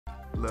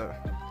look.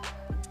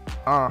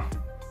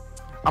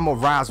 I'ma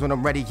rise when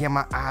I'm ready, yeah,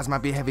 my eyes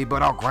might be heavy,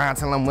 but I'll grind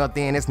till I'm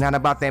wealthy, and it's not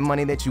about that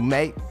money that you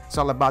make. It's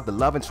all about the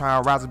love and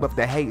trying to rise above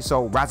the hate,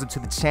 so rise up to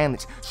the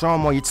challenge. Show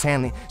them all your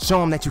talent, show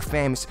them that you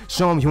famous,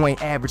 show them you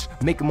ain't average,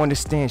 make them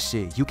understand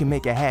shit, you can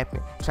make it happen.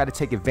 Try to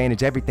take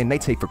advantage of everything they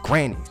take for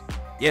granted,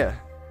 yeah.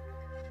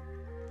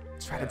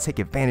 Try to take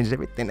advantage of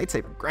everything they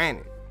take for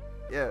granted,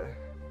 yeah.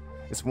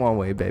 It's one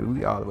way, baby,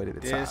 we all the way to the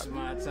top. This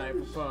my type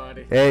of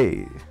party.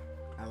 Hey.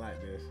 I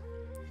like this.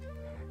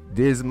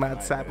 This is my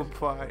type of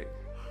party.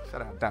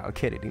 Shout out Don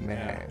Kennedy,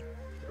 man.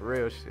 Yeah.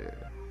 Real shit.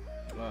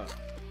 Look.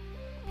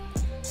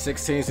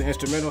 16s and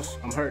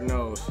instrumentals, I'm hurting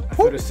those. I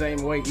feel the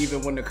same way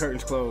even when the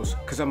curtains close.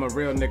 Cause I'm a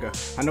real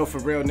nigga. I know for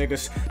real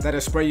niggas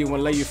that'll spray you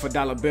and lay you for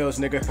dollar bills,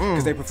 nigga.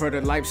 Cause they prefer the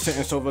life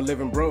sentence over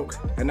living broke.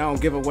 And I don't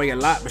give away a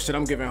lot, but shit,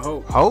 I'm giving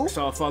hope. Hope? It's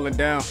all falling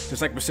down,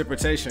 just like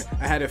precipitation.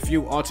 I had a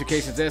few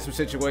altercations and some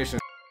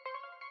situations.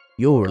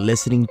 You're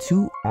listening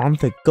to On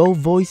The Go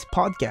Voice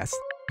Podcast,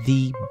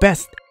 the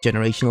best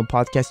generational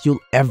podcast you'll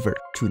ever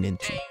tune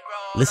into.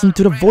 Listen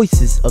to the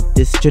voices of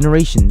this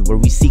generation where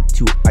we seek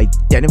to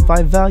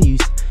identify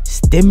values,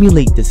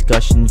 stimulate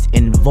discussions,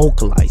 and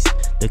vocalize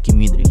the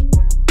community.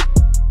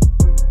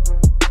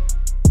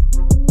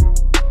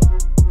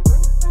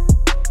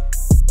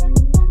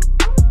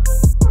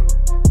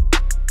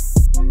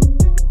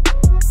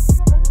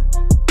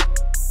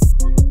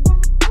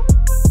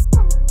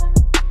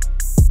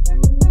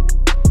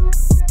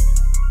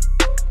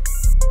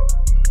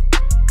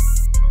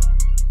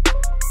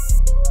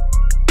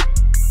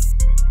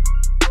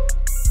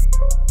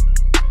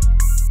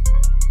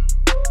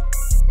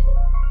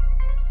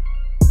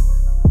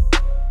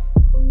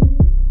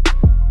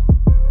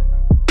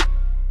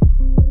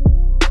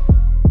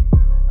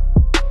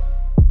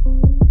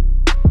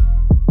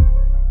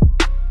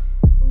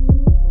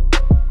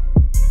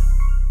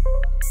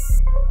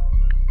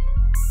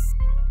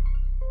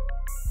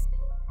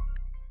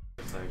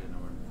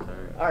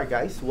 Alright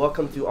guys,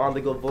 welcome to On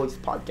The Go Voice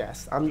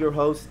Podcast. I'm your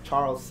host,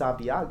 Charles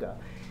Sabiaga.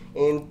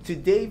 And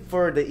today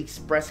for the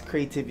Express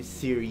Creativity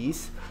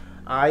series,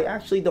 I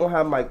actually don't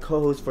have my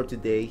co-host for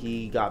today.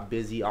 He got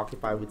busy,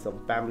 occupied with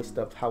some family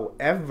stuff.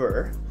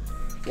 However,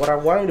 what I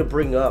wanted to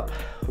bring up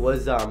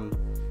was,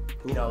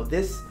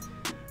 this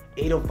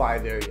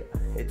 805 area.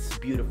 It's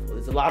beautiful.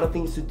 There's a lot of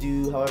things to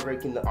do. However, a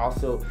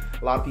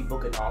lot of people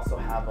can also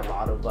have a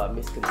lot of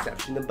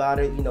misconception about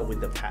it, with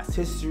the past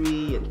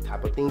history and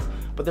type of things.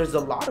 But there's a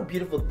lot of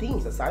beautiful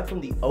things aside from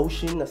the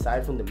ocean,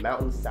 aside from the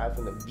mountains, aside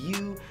from the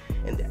view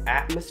and the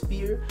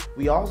atmosphere.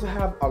 We also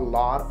have a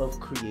lot of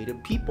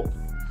creative people.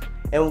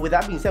 And with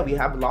that being said, we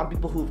have a lot of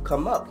people who've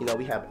come up.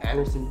 We have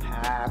Anderson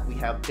 .Paak, we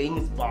have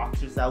famous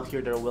boxers out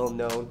here that are well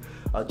known.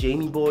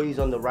 Jamie Boy is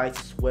on the rise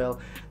as well.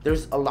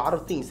 There's a lot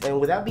of things. And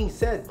with that being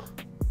said,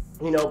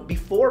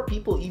 before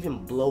people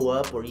even blow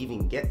up or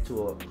even get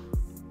to a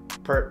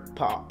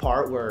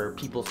part where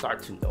people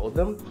start to know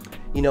them,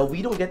 we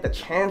don't get the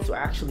chance to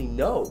actually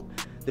know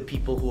the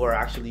people who are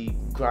actually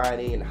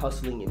grinding and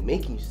hustling and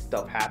making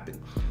stuff happen.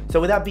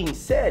 So with that being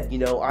said,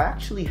 I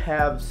actually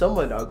have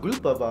a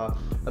group of a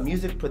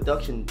music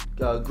production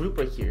group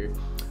right here.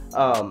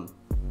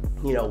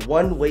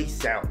 One Way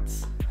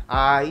Sounds.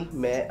 I've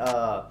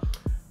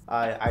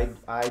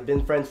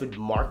been friends with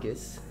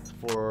Marcus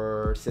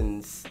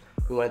since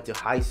we went to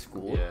high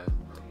school. Yeah.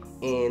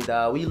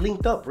 And we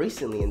linked up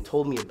recently and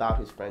told me about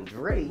his friend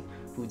Dre,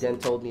 who then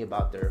told me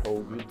about their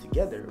whole group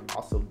together.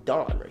 Also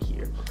Don right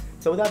here.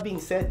 So with that being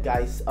said,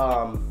 guys,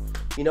 why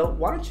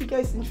don't you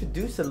guys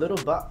introduce a little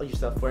about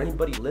yourself for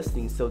anybody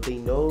listening so they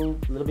know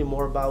a little bit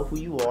more about who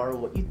you are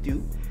and what you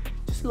do.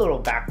 Just a little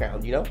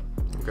background,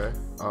 Okay,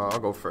 I'll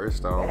go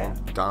first.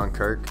 Don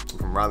Kirk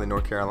from Raleigh,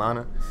 North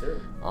Carolina. Sure.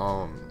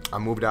 I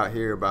moved out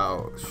here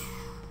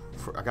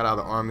I got out of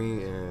the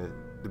Army in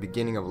the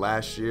beginning of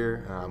last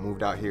year. I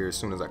moved out here as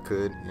soon as I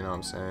could,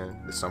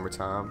 the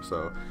summertime.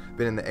 So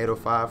been in the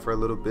 805 for a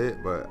little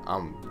bit, but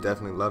I'm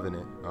definitely loving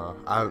it.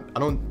 I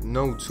don't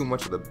know too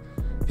much of the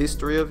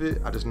history of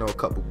it. I just know a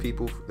couple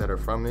people that are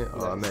from it.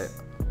 Nice. I met,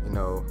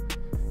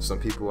 some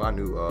people. I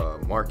knew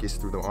Marcus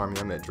through the Army.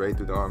 I met Dre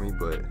through the Army,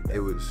 but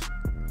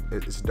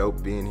it's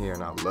dope being here,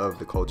 and I love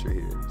the culture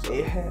here. So.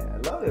 Yeah, I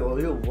love it. Well,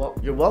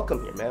 you're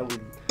welcome here, man. We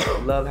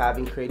love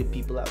having creative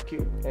people out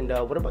here. And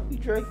what about you,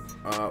 Dre?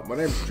 My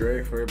name's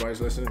Dre, for everybody's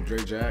listening,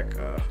 Dre Jack.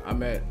 I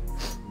met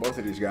both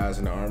of these guys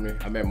in the Army.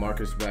 I met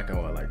Marcus back in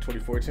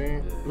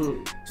 2014?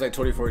 It's like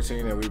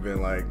 2014, and we've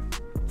been like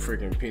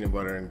freaking peanut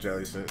butter and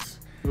jelly since.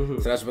 So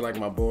that's been like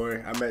my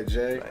boy. I met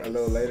Jay a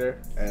little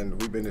later,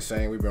 and we've been the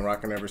same. We've been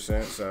rocking ever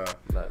since.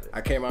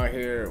 I came out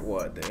here,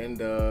 the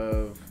end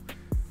of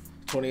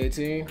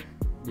 2018?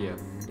 Yeah.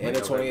 End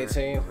of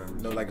 2018,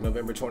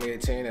 November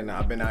 2018, and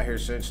I've been out here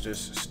since,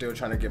 just still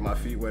trying to get my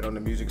feet wet on the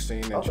music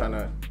scene and trying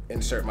to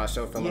insert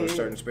myself in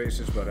certain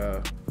spaces.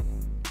 But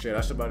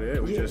that's about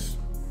it. We just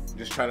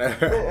just trying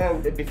to.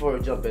 And before we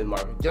jump in,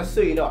 Mark, just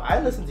so you know, I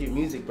listened to your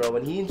music, bro.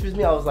 When he introduced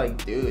me, I was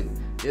like, dude,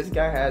 this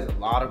guy has a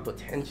lot of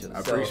potential. I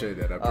appreciate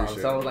that.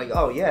 So I was like,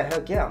 oh yeah,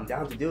 heck yeah, I'm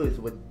down to do this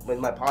with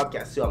my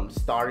podcast too. I'm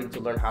starting to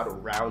learn how to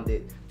round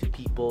it to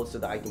people so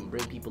that I can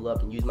bring people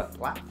up and use my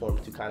platform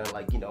to kind of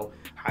like, you know,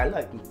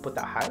 highlight and put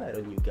that highlight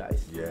on you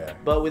guys. Yeah.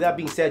 But with that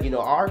being said, you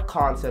know, our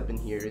concept in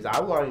here is I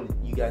wanted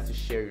you guys to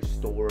share your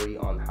story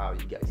on how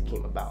you guys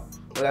came about.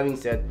 With that being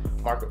said,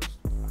 Marcos,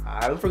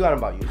 I haven't forgotten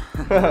about you.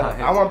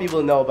 I want people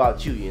to know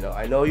about you, you know.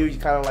 I know you're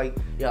kind of like,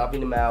 yeah,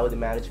 helping them out with the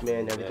management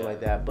and everything like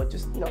that, but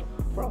just, you know,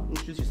 bro,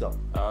 introduce yourself.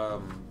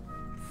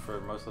 For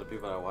most of the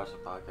people that watch the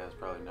podcast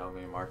probably know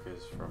me,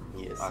 Marcus from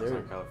Yes,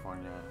 Oxnard,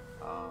 California.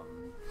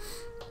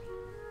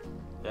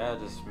 Yeah, I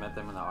just met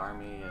them in the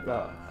Army, and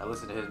I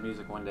listened to his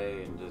music one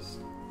day, and just,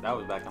 that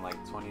was back in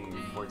like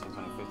 2014,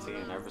 2015,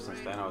 and ever since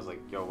then I was like,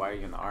 yo, why are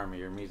you in the Army?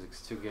 Your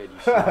music's too good, you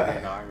should not be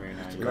in the Army right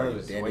now. You're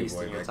just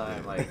wasting your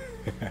time, like,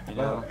 you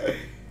know?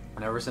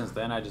 And ever since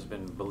then, I've just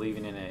been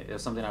believing in it. It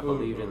was something I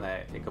believed in,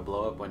 that it could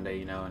blow up one day,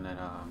 you know. And then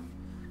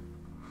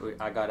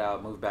I got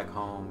out, moved back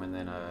home, and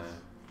then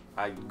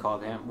I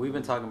called him. We've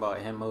been talking about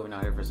him moving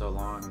out here for so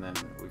long, and then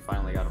we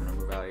finally got him to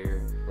move out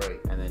here. Right.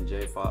 And then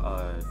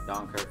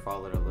Don Kirk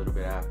followed a little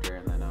bit after,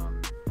 and then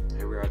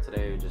here we are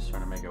today, just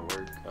trying to make it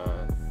work.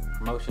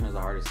 Promotion is the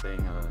hardest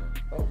thing.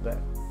 Bet.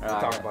 We'll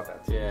talk about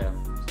that too. Yeah.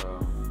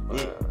 So,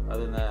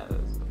 other than that, I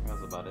think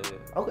that's about it.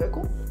 Okay,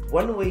 cool.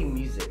 One Way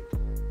Music,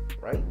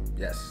 right?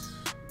 Yes.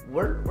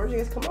 Where'd you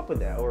guys come up with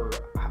that? Or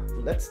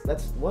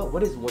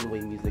what is One Way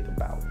Music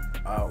about?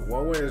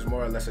 One Way is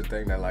more or less a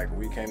thing that like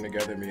we came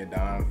together, me and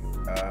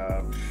Don,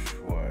 a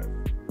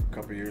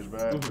couple years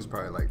back. It was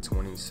probably like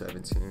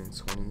 2017,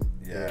 20.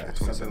 Yeah,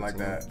 something like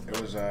that. It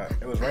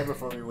was right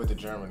before we went to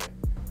Germany.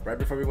 Right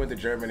before we went to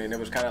Germany, and it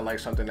was kind of like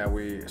something that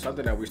we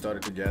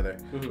started together.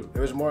 It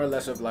was more or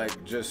less of like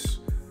just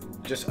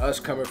us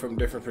coming from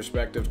different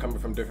perspectives, coming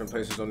from different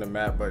places on the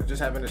map, but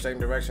just having the same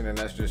direction, and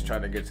that's just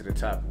trying to get to the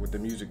top with the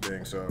music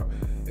thing. So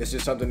it's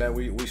just something that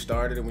we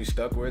started and we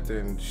stuck with,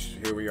 and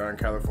here we are in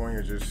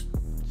California, just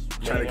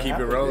trying to keep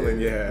it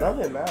rolling. Yeah. Love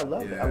it, man. I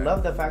love it. I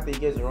love the fact that you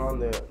guys are on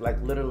the like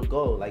little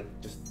goal, like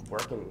just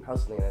working,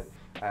 hustling.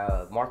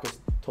 And Marcus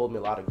told me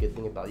a lot of good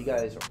things about you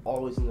guys are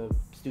always in the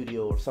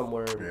studio or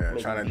somewhere. Yeah,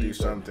 trying to do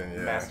something.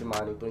 Yeah.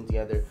 Masterminding, putting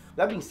together.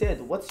 That being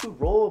said, what's your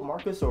role,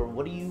 Marcus, or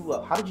what do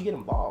you? How did you get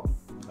involved?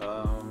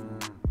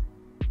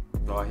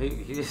 Well,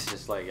 he's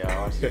just like, yeah,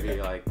 I want you to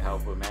be like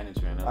help with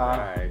management. I'm like,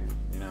 all right,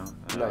 you know.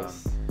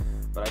 Nice.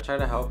 But I try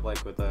to help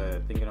like with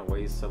thinking of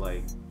ways to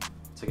like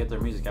to get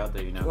their music out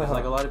there, you know. Because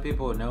like a lot of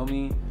people know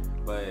me,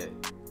 but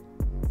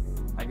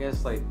I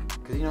guess like,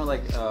 cause you know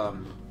like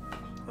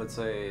let's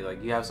say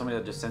like you have somebody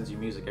that just sends you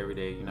music every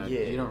day, you know.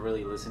 Yeah. You don't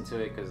really listen to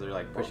it because they're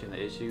like pushing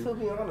the issue. To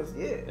be honest,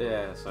 yeah.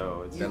 Yeah,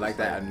 so it's They're like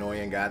that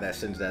annoying guy that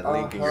sends that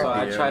link in your So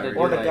I DM try to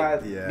Or the like, guy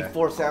yeah.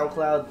 before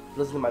SoundCloud,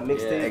 listen to my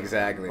mixtape. Yeah,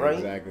 Exactly. Right?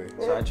 Exactly.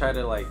 So I try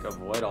to like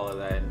avoid all of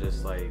that and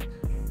just like,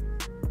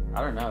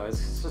 I don't know,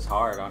 it's just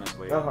hard,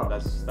 honestly.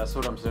 That's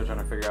what I'm still trying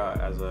to figure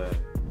out as a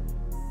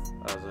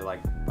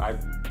like, I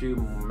do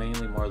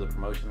mainly more of the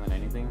promotion than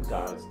anything.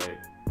 So it's like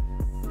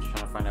I'm just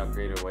trying to find out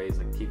creative ways,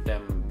 like keep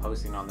them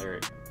posting on their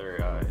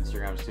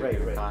Instagrams too,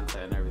 give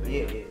content and everything.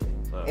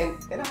 Yeah. So.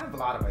 And I have a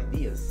lot of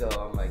ideas,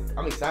 so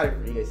I'm excited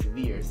for you guys to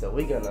be here. So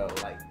we're gonna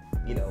like,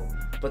 you know,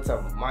 put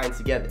some minds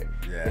together.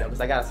 Yeah. You know,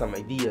 because I got some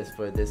ideas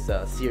for this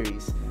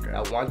series. Okay.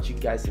 I want you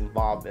guys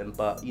involved in,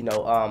 but you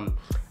know,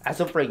 as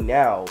of right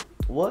now,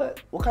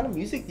 what kind of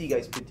music do you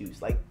guys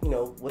produce? Like, you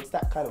know, what's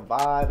that kind of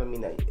vibe? I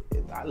mean,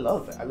 I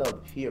love it. I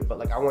love it here, but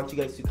like, I want you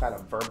guys to kind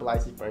of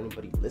verbalize it for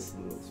anybody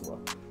listening as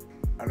well.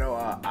 I know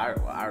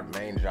our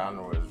main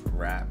genre is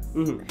rap,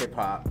 hip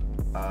hop,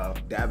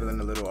 dabbling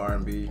a little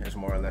R&B. It's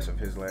more or less of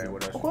his lane.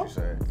 What else would you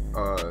say?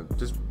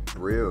 Just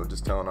real,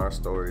 just telling our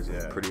stories,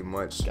 and pretty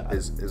much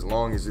as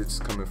long as it's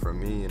coming from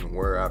me and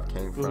where I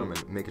came from,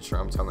 and making sure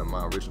I'm telling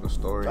my original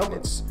story and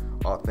it's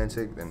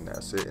authentic, then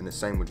that's it. And the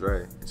same with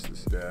Dre. It's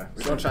just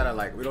we don't try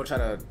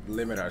to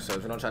limit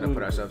ourselves. We don't try to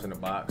put ourselves in a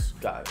box.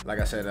 Got it. Like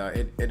I said,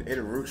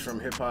 it roots from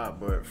hip hop,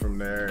 but from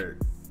there,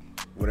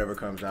 whatever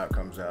comes out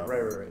comes out.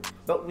 Right.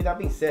 But with that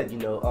being said, you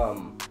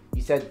know,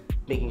 you said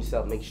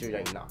make sure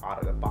you're not out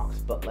of the box,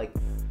 but like,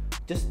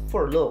 just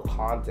for a little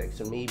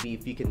context, or maybe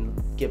if you can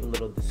give a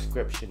little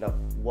description of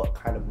what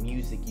kind of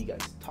music you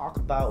guys talk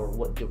about, or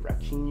what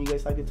direction you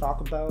guys like to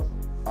talk about.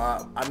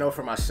 I know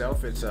for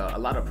myself, it's a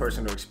lot of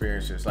personal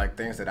experiences, like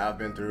things that I've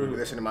been through.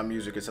 Listen to my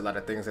music, it's a lot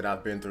of things that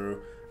I've been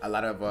through, a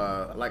lot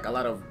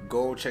of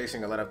goal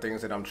chasing, a lot of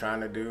things that I'm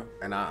trying to do,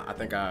 and I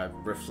think I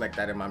reflect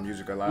that in my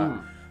music a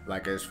lot.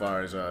 Like as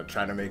far as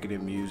trying to make it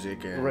in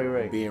music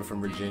and being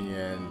from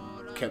Virginia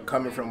and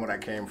coming from what I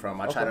came from,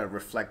 I try to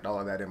reflect all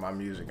of that in my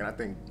music, and I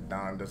think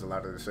Don does a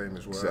lot of the same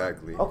as well.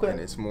 Exactly. And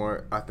it's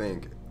more, I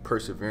think,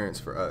 perseverance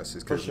for us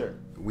is because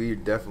we're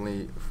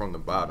definitely from the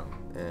bottom,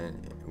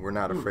 and we're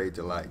not afraid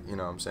to, like, you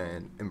know what I'm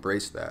saying,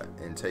 embrace that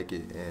and take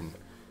it and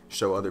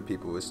show other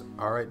people it's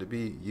all right to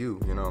be you.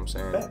 You know what I'm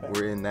saying?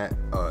 We're in that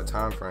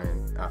time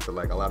frame. I feel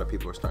like a lot of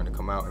people are starting to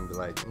come out and be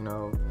like, you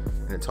know,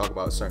 and then talk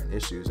about certain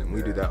issues, and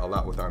we do that a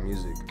lot with our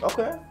music.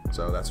 Okay.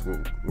 So that's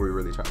what we're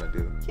really trying to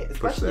do. Yeah,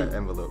 push that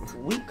envelope.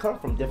 We come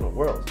from different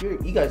worlds. You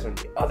guys are on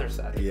the other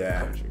side of the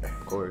country.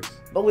 Of course.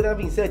 But with that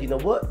being said, you know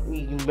what?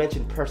 You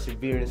mentioned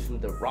perseverance from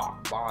the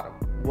rock bottom.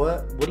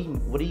 What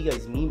do you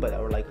guys mean by that?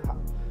 Or like,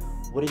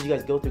 what did you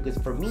guys go through?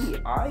 Because for me,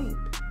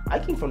 I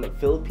came from the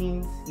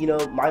Philippines. You know,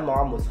 my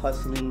mom was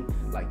hustling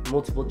like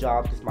multiple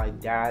jobs because my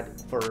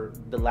dad, for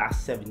the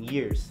last 7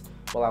 years,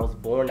 while I was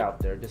born out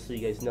there, just so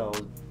you guys know, I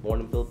was born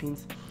in the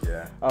Philippines.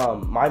 Yeah.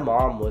 My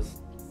mom was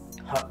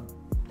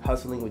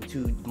hustling with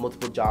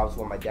multiple jobs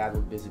while my dad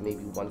would visit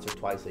maybe once or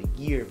twice a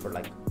year for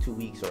like 2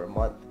 weeks or a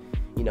month.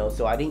 You know,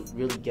 so I didn't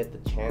really get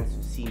the chance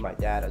to see my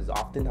dad as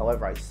often.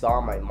 However, I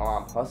saw my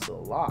mom hustle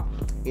a lot.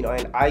 You know,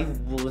 and I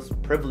was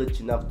privileged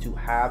enough to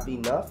have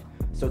enough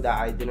so that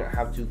I didn't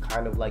have to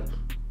kind of like,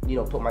 you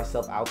know, put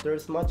myself out there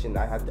as much, and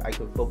I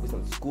could focus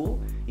on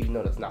school, even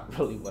though that's not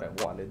really what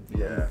I wanted in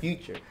the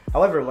future.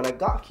 However, when I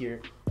got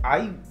here,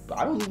 I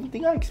don't even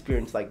think I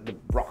experienced like the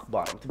rock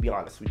bottom, to be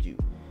honest with you.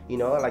 You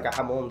know, like I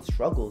have my own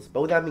struggles.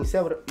 But with that being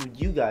said, with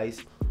you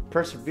guys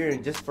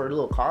persevering, just for a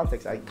little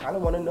context, I kind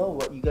of want to know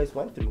what you guys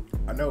went through.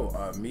 I know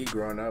me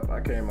growing up,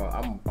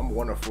 I'm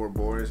one of 4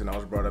 boys, and I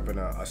was brought up in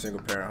a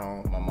single parent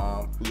home, my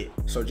mom. Yeah.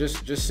 So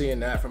just seeing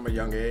that from a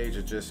young age,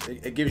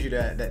 it gives you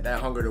that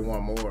hunger to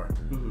want more.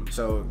 Mm-hmm.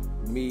 So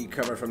me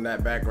coming from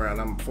that background,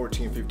 I'm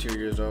 14, 15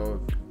 years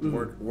old,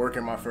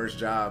 working my first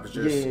jobs,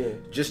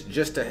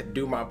 just to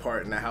do my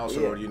part in the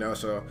household, you know.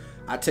 So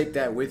I take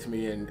that with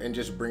me and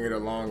just bring it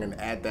along and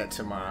add that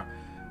to my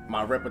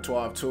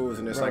repertoire of tools,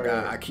 and it's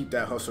I keep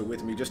that hustle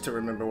with me just to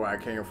remember where I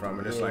came from,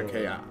 and it's like,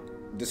 hey,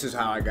 this is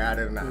how I got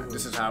it, and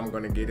this is how I'm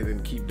going to get it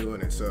and keep doing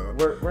it. So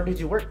where did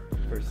you work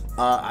first?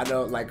 I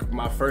know, like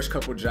my first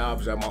couple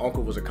jobs, my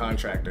uncle was a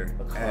contractor,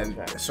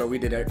 and so we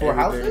did everything. For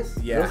houses?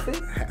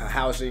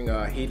 Housing.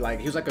 He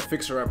was like a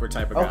fixer-upper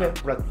type of guy.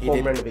 Okay, he home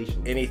did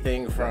renovation.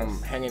 Anything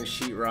from hanging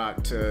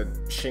sheetrock to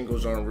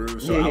shingles on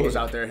roofs. So I was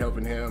out there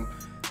helping him.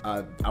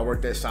 I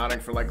worked at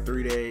Sonic for like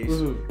 3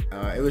 days.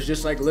 It was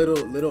just like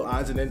little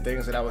odds and ends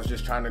things that I was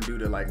just trying to do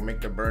to like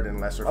make the burden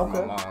lesser for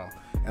my mom.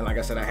 And like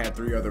I said, I had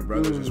 3 other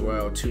brothers as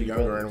well, 2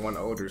 younger and 1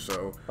 older.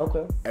 So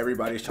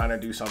everybody's trying to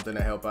do something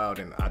to help out,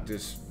 and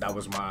that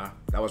was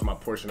my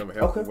portion of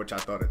help, which I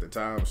thought at the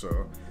time.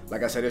 So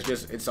like I said,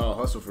 it's all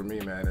hustle for me,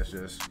 man.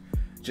 It's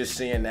just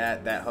seeing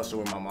that hustle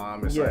with my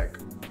mom. It's like,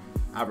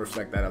 I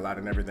reflect that a lot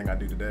in everything I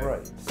do today.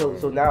 Right.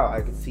 So now I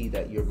can see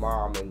that your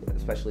mom and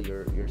especially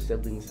your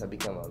siblings have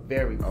become a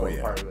very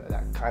important part of it,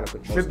 that kind of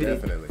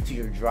contributed to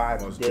your drive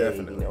today.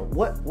 You know,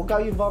 what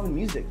got you involved in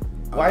music?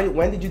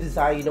 When did you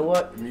decide, you know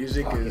what? I'm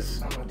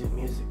gonna do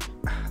music.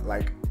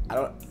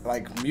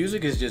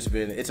 Music has just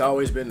been, it's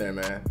always been there,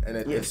 man. And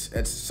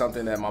it's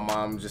something that my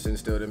mom just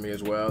instilled in me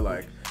as well.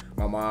 Like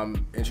my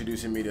mom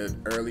introducing me to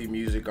early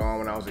music on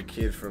when I was a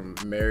kid, from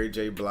Mary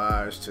J.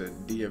 Blige to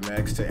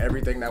DMX to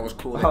everything that was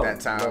cool at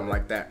that time,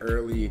 like that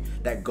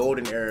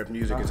golden era of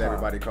music, as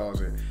everybody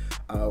calls it.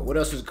 What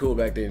else was cool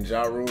back then?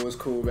 Ja Rule was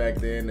cool back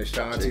then,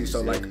 Ashanti,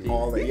 so like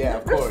all that. Yeah,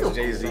 of course,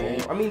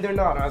 Jay-Z. I mean, they're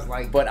not. I was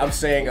like, but I'm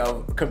saying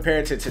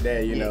compared to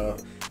today, you know.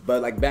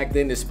 But like back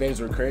then, the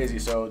spins were crazy.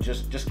 So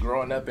just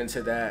growing up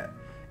into that,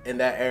 in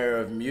that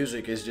era of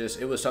music,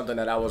 it was something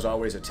that I was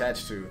always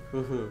attached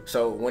to.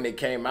 So when it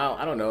came out,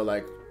 I don't know,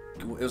 like,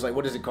 it was like,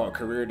 what is it called?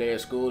 Career day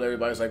at school.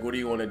 Everybody's like, what do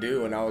you want to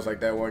do? And I was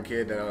like that one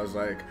kid that I was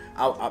like,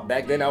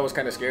 back then I was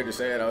kind of scared to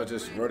say it. I was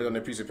just wrote it on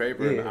a piece of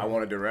paper and I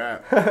wanted to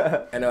rap.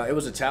 And it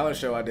was a talent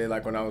show I did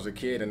like when I was a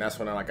kid, and that's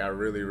when I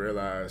really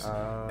realized.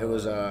 It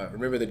was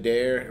remember the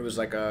Dare? It was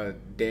like a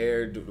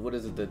Dare. What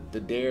is it?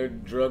 The Dare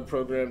drug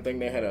program thing.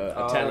 They had a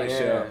talent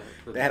show.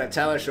 They had a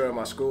talent show at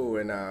my school,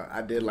 and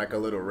I did like a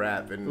little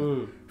rap.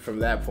 And from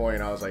that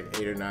point, I was like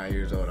 8 or 9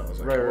 years old. I was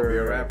like, I'm gonna be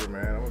a rapper,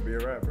 man. I'm gonna be a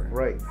rapper.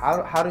 Right.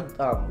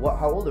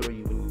 How old were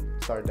you when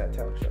you started that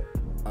talent show?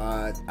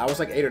 I was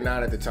like 8 or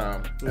 9 at the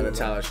time at a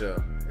talent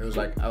show. It was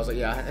like,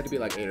 I had to be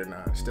like 8 or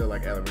 9, still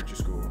like elementary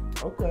school.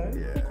 Okay.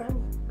 Yeah. Okay.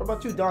 What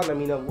about you, Don? I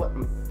mean, I'm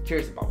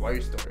curious about what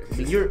your story is.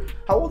 I mean,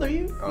 how old are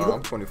you?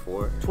 I'm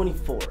 24.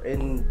 24,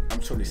 and I'm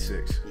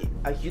 26.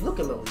 You look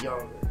a little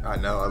young. I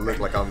know. I look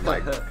like I'm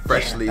like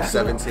freshly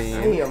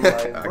 17. I'm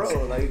like,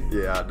 bro, like.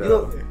 Yeah, I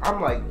know.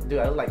 I'm like, dude,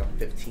 I look like I'm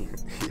 15.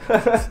 I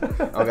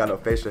don't got no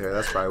facial hair.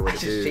 That's probably what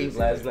it is. I just shaved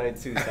last night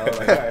too, so I was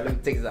like, all right, let me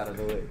take this out of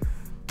the way.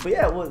 But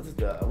yeah,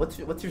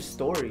 what's your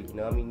story? You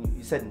know, I mean,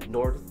 you said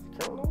North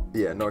Carolina.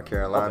 Yeah, North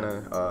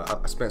Carolina.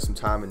 Okay. I spent some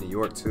time in New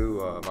York too.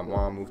 My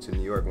mom moved to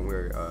New York when we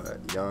were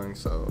young,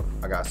 so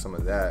I got some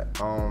of that.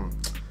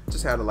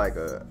 Just had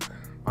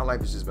my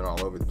life has just been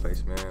all over the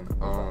place, man.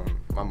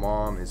 My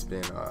mom has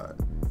been her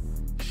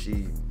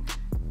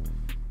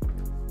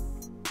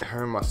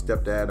and my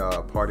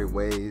stepdad parted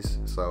ways,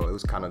 so it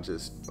was kind of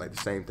just like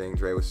the same thing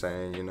Dre was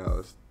saying, you know,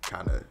 it's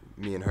kind of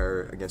me and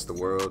her against the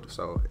world.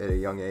 So at a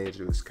young age,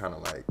 it was kind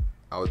of like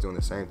I was doing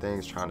the same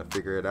things, trying to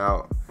figure it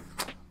out.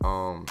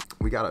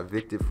 we got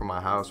evicted from my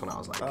house when I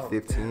was like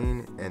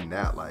 15, and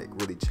that like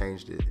really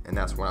changed it. And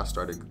that's when I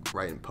started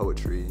writing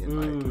poetry, and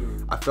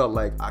like I felt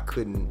like I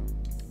couldn't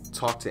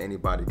talk to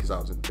anybody because I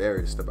was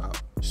embarrassed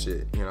about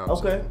shit. You know what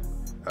I'm saying?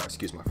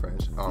 Excuse my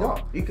French. No,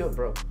 you good,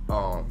 bro.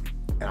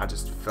 And I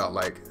just felt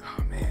like,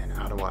 oh man,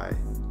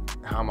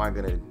 how am I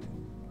gonna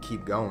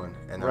keep going?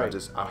 And then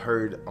I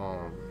heard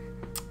I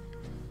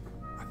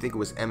think it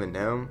was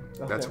Eminem.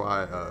 That's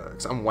why,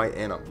 cause I'm white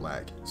and I'm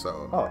black.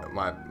 So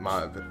my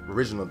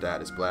original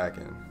dad is black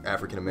and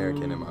African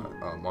American, and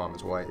my mom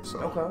is white.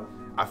 So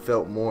I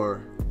felt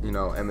more, you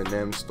know,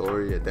 Eminem's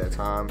story at that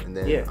time, and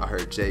then I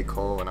heard J.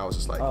 Cole, and I was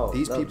just like,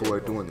 these people are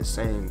doing the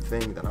same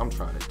thing that I'm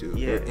trying to do.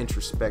 They're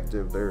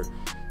introspective. They're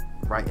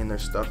writing their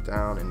stuff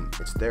down, and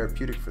it's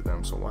therapeutic for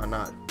them. So why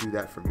not do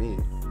that for me?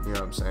 You know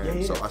what I'm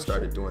saying? So I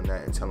started doing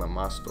that and telling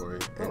my story,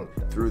 and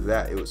through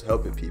that, it was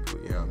helping people.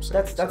 You know what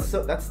I'm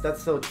saying?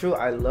 That's so true.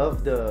 I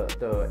love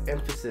the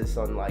emphasis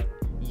on like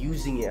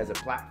using it as a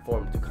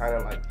platform to kind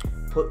of like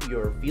put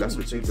your feelings. That's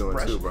what you're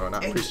doing too, bro, and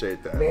I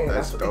appreciate that. Man,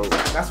 that's dope.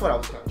 That's what I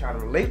was trying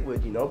to relate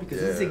with, you know, because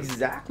this is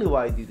exactly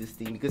why I do this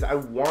thing, because I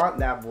want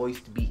that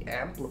voice to be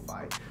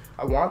amplified.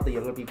 I want the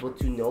younger people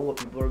to know what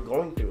people are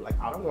going through. Like,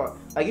 I don't want,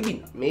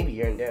 like, maybe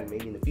here and then,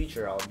 maybe in the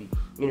future, I'll be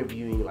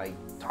interviewing like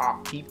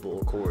top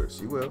people. Of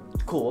course, you will.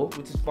 Cool,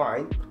 which is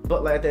fine.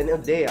 But like at the end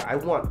of the day, I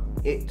want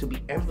it to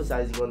be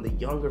emphasizing on the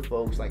younger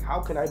folks. Like, how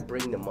can I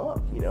bring them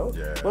up? You know.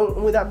 Yeah.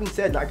 But with that being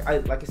said, like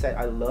I said,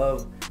 I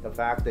love the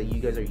fact that you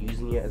guys are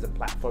using it as a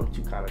platform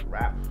to kind of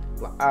rap.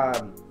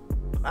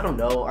 I don't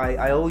know.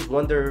 I always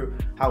wonder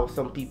how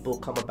some people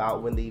come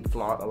about when they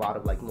flaunt a lot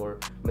of like more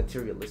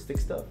materialistic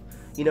stuff,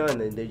 you know,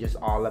 and then they're just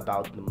all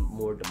about the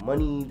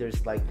money.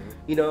 There's like,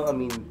 you know, I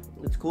mean,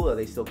 it's cool that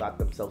they still got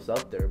themselves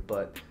up there,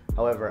 but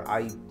however,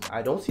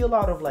 I don't see a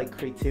lot of like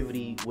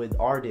creativity with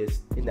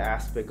artists in the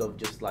aspect of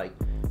just like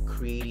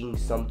creating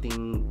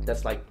something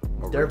that's like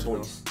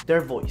original.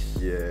 their voice.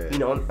 Yeah. You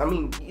know, I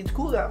mean, it's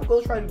cool that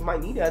Ghostwriter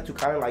might need that to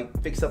kind of like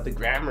fix up the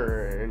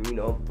grammar and, you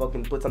know,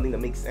 fucking put something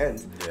that makes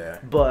sense. Yeah.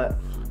 But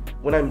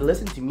when I'm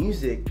listening to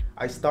music,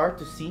 I start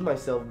to see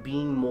myself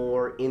being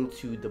more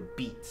into the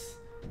beats,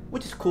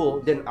 which is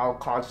cool. Then I'll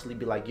consciously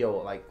be like, yo,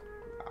 like,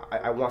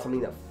 I want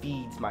something that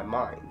feeds my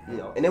mind, you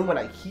know? And then when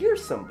I hear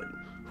somebody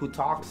who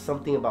talks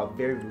something about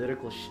very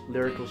lyrical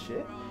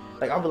shit,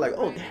 like, I'll be like,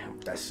 oh, damn.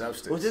 That's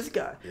substance. Who's this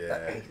guy? Yeah.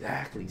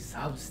 Exactly,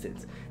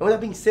 substance. And with that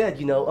being said,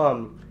 you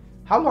know,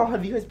 how long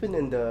have you guys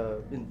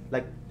been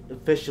like,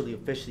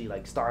 officially,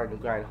 like, starting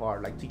to grind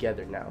hard, like,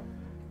 together now?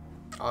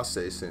 I'll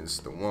say since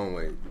the One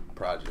Way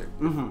project.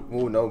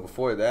 Well, no,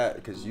 before that,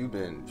 because you've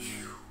been,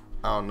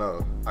 I don't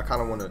know. I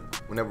kind of want to,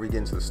 whenever we get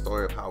into the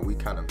story of how we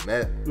kind of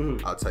met,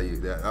 I'll tell you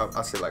that.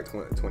 I'll say like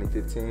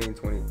 2015,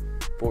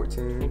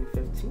 2014.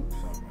 2015?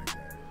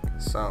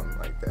 Something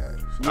like that.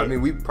 Yeah. I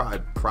mean, we probably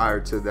prior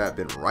to that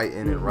been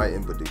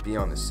writing, but to be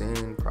on the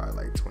scene, probably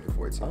like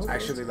 2014. Okay.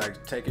 Actually,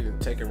 like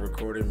taking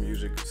recording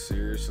music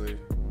seriously,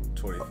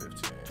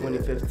 2015.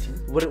 2015.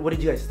 Yeah. What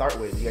did you guys start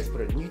with? Did you guys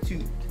put it on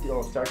YouTube,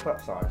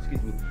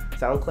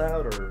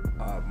 SoundCloud, or?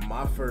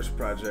 My first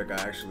project, I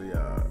actually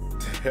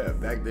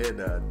back then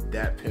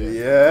Dat Piff.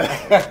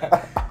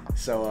 Yeah.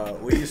 So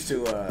we used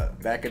to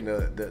back in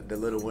the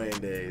Lil Wayne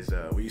days,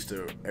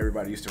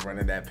 everybody used to run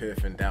in Dat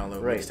Piff and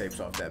download mixtapes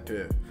off Dat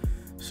Piff.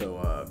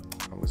 So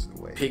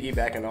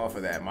piggybacking off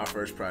of that, my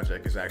first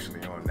project is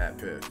actually on Dat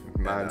Piff.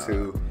 Mine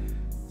too.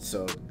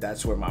 So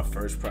that's where my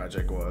first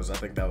project was. I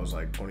think that was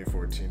like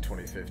 2014,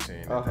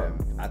 2015. And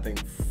then I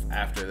think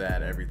after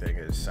that, everything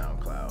is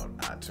SoundCloud,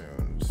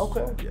 iTunes.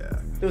 Okay.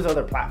 Yeah. There was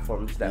other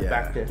platforms that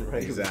back then,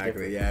 right?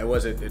 Exactly. Yeah. It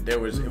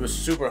was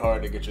super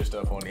hard to get your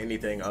stuff on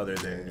anything other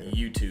than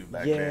YouTube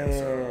back then.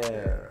 So,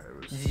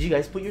 Did you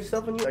guys put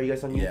yourself on YouTube? Are you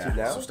guys on YouTube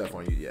now? Some stuff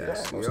on YouTube.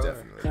 Yes, most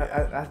definitely.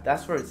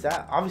 That's where it's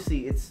at.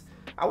 Obviously,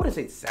 I wouldn't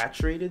say it's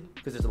saturated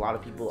because there's a lot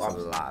of people. A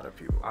lot of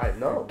people. I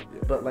know,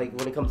 but like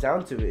when it comes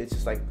down to it, it's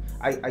just like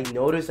I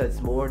notice that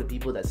it's more the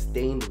people that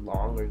stay in the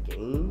longer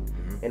game,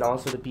 and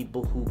also the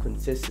people who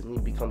consistently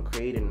become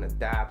creative and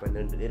adapt, and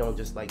then they don't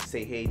just like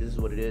say, hey, this is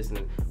what it is, and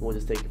then we'll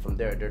just take it from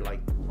there. They're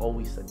like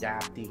always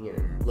adapting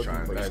and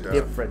looking for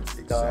different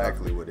stuff.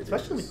 Exactly what it is.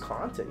 Especially with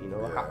content, you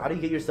know. How do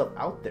you get yourself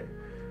out there?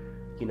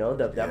 You know,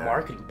 that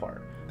marketing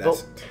part.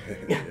 This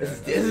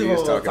is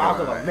what we'll talk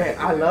about. Man,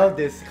 I love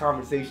this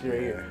conversation right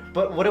here.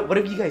 But what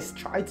have you guys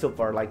tried so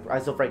far? Like,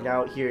 as of right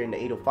now here in the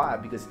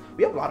 805, because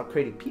we have a lot of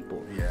creative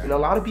people and a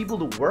lot of people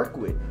to work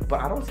with, but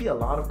I don't see a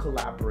lot of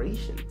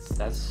collaborations.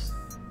 That's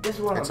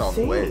what I'm saying. On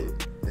the way.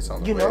 It's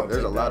on the way.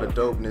 There's a lot of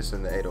dopeness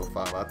in the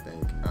 805, I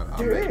think.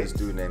 I met this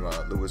dude named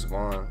Louis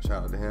Vaughn.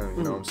 Shout out to him.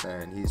 You know what I'm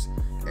saying? He's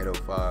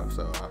 805,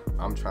 so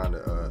I'm trying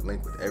to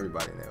link with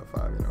everybody in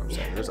 805. You know what I'm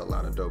saying? There's a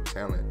lot of dope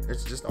talent.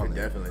 It's just on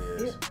there.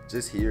 Definitely is.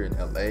 Just here in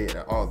LA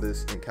and all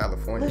this in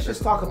California. Let's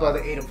just talk about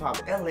the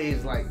 805. LA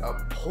is like a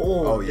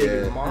whole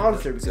big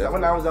monster, because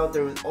when I was out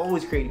there, it was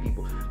always creative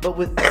people. But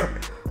with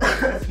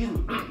excuse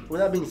me, with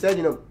that being said,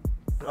 you know,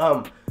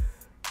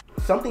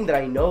 something that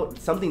I know,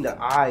 something that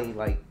I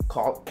like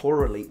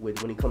correlate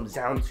with when it comes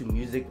down to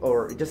music,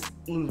 or just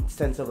in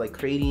sense of like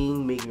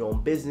creating, making your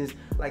own business.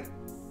 Like,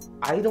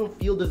 I don't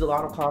feel there's a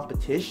lot of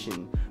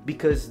competition,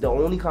 because the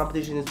only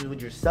competition is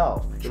with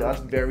yourself. You know,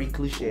 that's very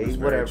cliche,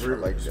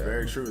 whatever. It's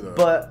very true though.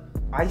 But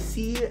I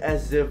see it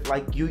as if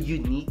like your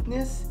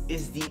uniqueness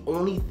is the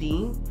only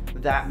thing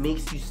that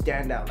makes you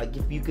stand out. Like,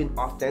 if you can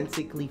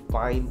authentically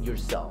find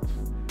yourself,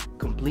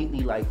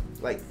 completely like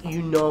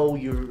you know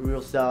your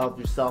real self,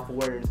 your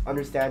self-awareness,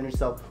 understand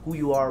yourself, who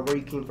you are, where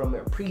you came from,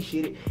 and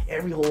appreciate it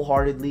every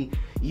wholeheartedly,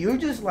 you're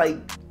just like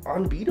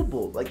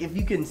unbeatable. Like, if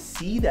you can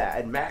see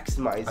that and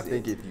maximize it. I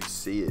think if you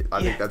see it,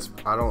 I think that's,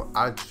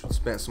 I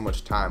spent so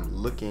much time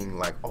looking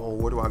like, oh,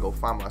 where do I go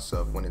find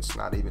myself, when it's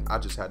not even, I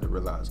just had to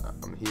realize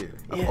I'm here.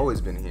 I've always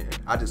been here.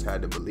 I just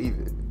had to believe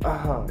it.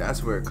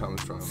 That's where it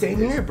comes from. Same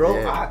here, bro.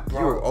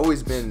 You've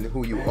always been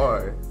who you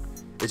are.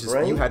 It's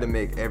just you had to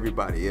make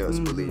everybody else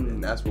believe it,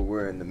 and that's what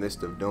we're in the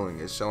midst of doing.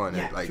 Is showing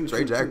it. Like,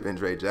 Dre Jack been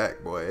Dre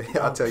Jack, boy.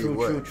 I'll tell you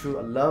what. True.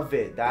 I love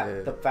it.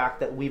 The fact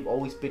that we've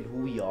always been who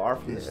we are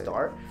from the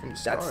start.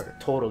 That's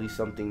totally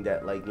something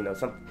that, like, you know,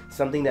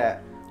 something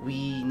that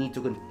we need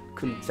to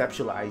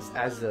conceptualize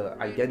as an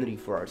identity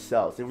for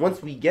ourselves. And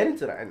once we get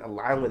into that and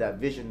align with that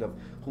vision of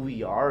who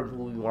we are and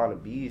who we want to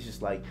be, it's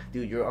just like,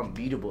 dude, you're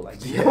unbeatable.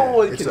 Like, no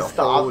one can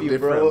stop you,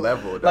 bro.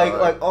 Level,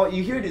 like, oh,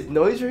 you hear this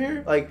noise right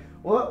here? Like,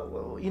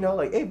 well, you know,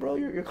 like, hey, bro,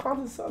 your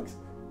content sucks.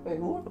 Like,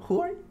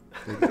 who are you?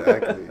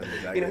 Exactly.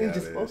 You know, you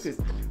just focus.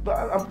 But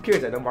I'm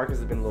curious. I know Marcus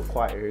has been a little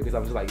quiet here because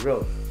I'm just like,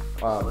 bro,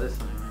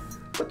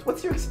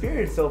 what's your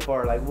experience so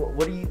far? Like,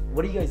 what are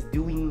you guys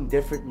doing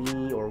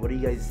differently, or what are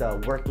you guys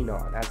working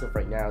on as of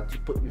right now to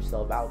put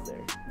yourself out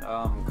there?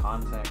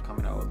 Content,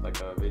 coming out with like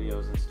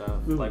videos and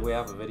stuff. Like, we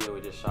have a video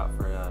we just shot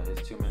for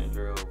his 2-minute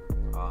drill.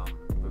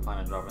 We plan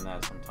on dropping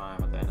that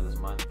sometime at the end of this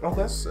month.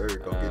 Okay. Yes, sir.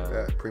 Go get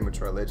that.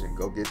 Premature Legend.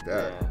 Go get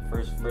that. Yeah,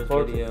 first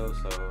video,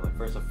 so like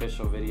first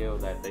official video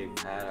that they've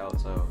had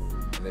out. So,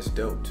 and it's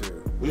dope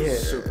too. Yeah.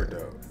 Super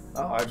dope.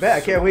 Oh, I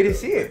bet. I can't wait to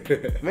see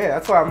it. Man,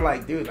 that's why I'm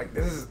like, dude, like,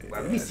 this is,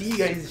 let me see you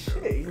guys'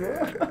 shit, you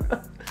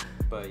know?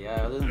 But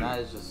yeah, other than that,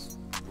 it's just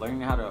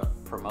learning how to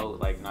promote.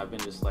 Like, and I've been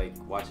just like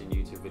watching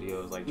YouTube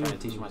videos, like trying to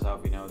teach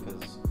myself, you know,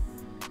 because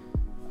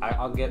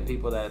I'll get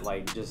people that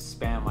like just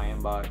spam my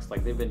inbox.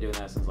 Like, they've been doing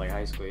that since like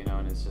high school, you know,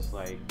 and it's just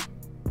like,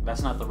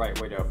 that's not the right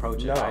way to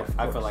approach it. No,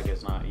 I feel like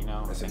it's not, you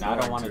know, and I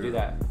don't want to do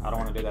that. I don't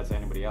want to do that to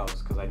anybody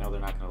else, because I know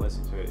they're not going to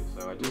listen to it.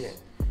 So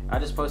I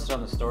just posted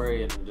on the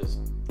story and just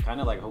kind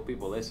of like hope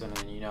people listen.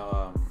 And, you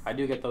know, I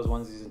do get those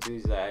onesies and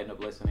twosies that end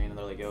up listening, and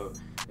they're like, yo,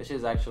 this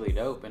shit's actually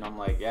dope. And I'm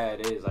like, yeah,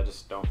 it is. I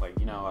just don't, like,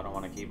 you know, I don't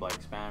want to keep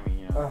like spamming,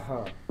 you know.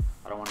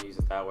 I don't want to use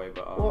it that way,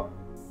 but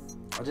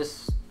I'm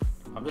just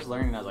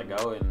learning as I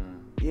go. And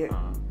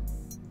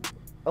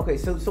Okay,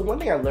 so one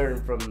thing I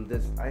learned from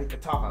this, I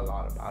talk a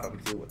lot about him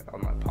too on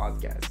my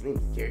podcast. His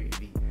name's Gary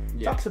V.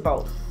 He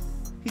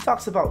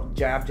talks about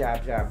jab,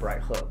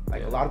 right hook.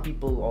 Like, a lot of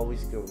people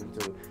always go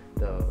into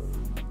the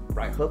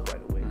right hook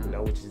right away, you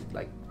know, which is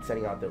like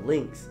sending out their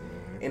links.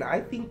 And I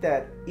think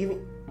that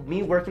even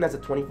me working as a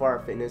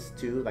 24-hour fitness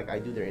too, like I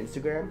do their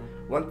Instagram,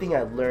 one thing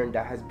I've learned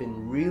that has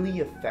been really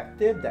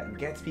effective, that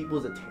gets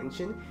people's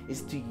attention,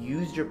 is to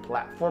use your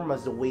platform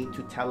as a way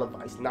to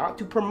televise, not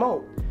to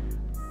promote.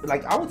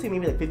 Like, I would say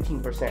maybe like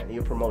 15% that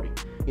you're promoting,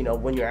 you know,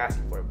 when you're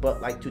asking for it.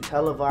 But like, to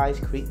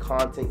televise, create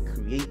content,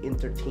 create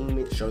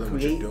entertainment, show them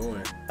create what you're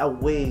doing. A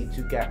way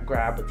to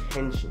grab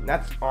attention.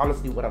 That's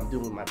honestly what I'm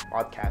doing with my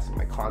podcast and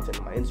my content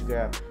on my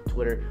Instagram,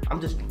 Twitter. I'm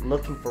just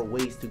looking for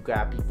ways to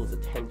grab people's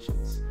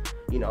attentions.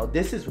 You know,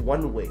 this is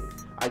one way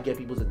I get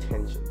people's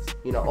attentions.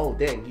 You know, oh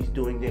dang, he's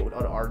doing it with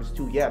other artists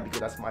too. Yeah,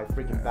 because that's my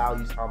freaking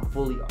values. I'm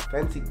fully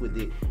authentic with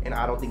it, and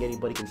I don't think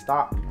anybody can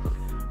stop me.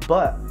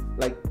 But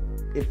like,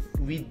 if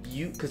we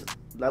use, because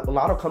like a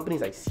lot of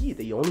companies I see,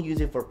 they only use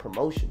it for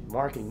promotion,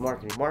 marketing.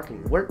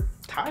 We're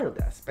tired of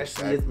that,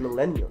 especially as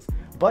millennials.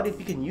 But if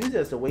you can use it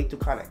as a way to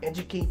kind of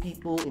educate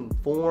people,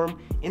 inform,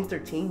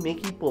 entertain,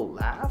 make people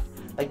laugh,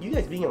 like you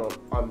guys being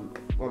on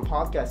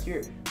podcast here,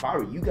 if I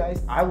were you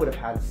guys, I would have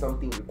had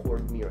something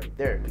record me right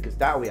there, because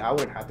that way I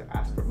wouldn't have to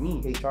ask for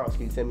me, hey Charles,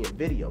 can you send me a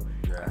video?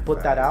 I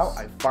put that out,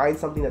 I find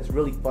something that's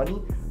really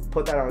funny,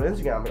 put that on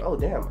Instagram. I'm like, oh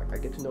damn, I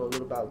get to know a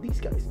little about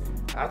these guys.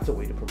 That's a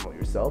way to promote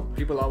yourself.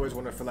 People always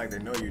want to feel like they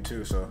know you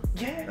too, so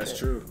yeah, that's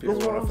true. People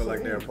want to feel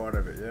like they're a part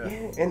of it.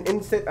 Yeah. And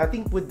I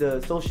think with the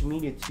social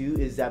media too,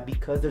 is that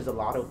because there's a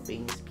lot of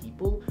famous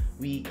people,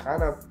 we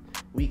kind of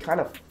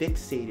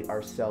fixated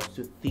ourselves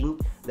to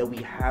think that we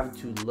have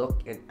to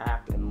look and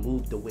act and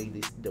move the way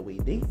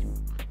they do.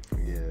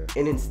 Yeah.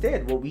 And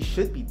instead, what we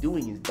should be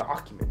doing is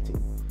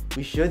documenting.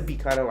 We should be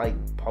kind of like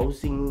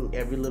posting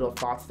every little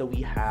thoughts that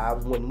we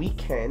have when we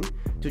can,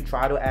 to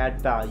try to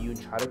add value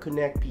and try to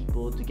connect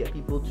people, to get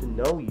people to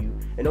know you.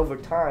 And over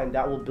time,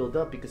 that will build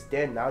up, because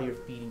then now you're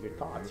feeding your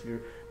thoughts.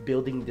 You're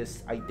building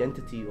this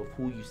identity of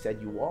who you said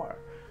you are,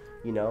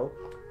 you know?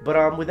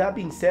 But with that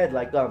being said,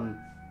 like,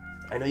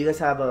 I know you guys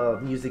have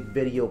a music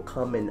video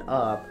coming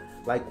up.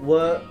 Like,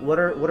 what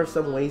are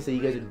some ways that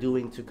you guys are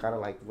doing to kind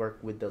of like work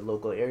with the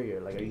local area?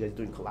 Like, are you guys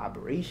doing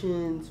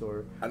collaborations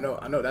or? I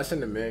know that's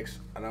in the mix.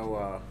 I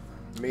know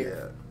me.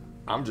 Yeah,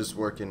 I'm just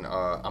working.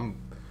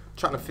 I'm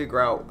trying to figure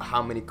out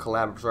how many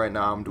collabs right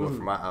now I'm doing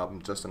for my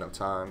album. Just Enough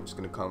Time. It's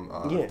gonna come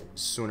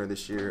sooner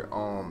this year.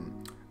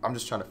 I'm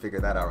just trying to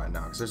figure that out right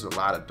now because there's a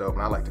lot of dope,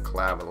 and I like to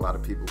collab with a lot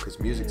of people because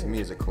music to me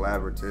is a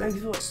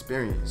collaborative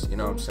experience. You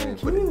know what I'm saying?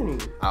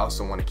 But I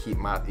also want to keep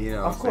my, you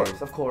know, of course,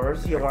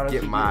 you want to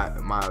get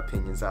my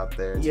opinions out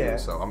there too.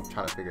 So I'm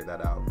trying to figure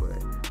that out, but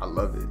I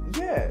love it.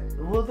 Yeah.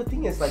 Well, the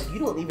thing is, like, you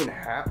don't even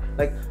have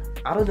like,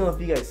 I don't know if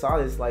you guys saw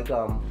this. Like,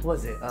 what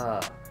was it?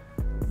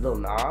 Lil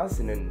Nas,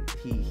 and then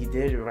he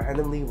did it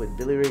randomly with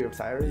Billy Ray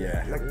Cyrus.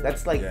 Yeah. Like,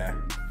 that's like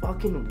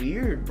fucking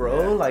weird,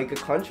 bro. Yeah. Like a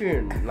country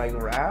and like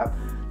rap.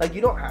 Like,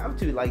 you don't have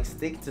to like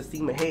stick to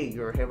stigma. Hey,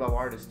 you're a hip hop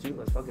artist too.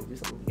 Let's fucking do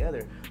something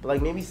together. But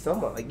like maybe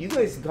someone like you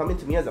guys come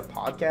into me as a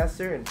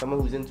podcaster and someone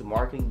who's into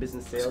marketing,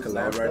 business, sales, and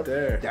all right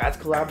there. That's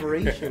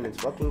collaboration.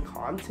 It's fucking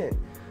content,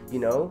 you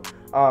know.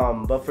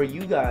 But for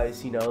you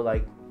guys, you know,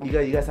 like you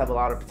guys have a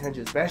lot of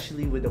potential,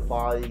 especially with the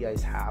quality you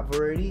guys have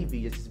already. If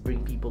you just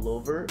bring people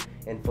over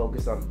and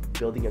focus on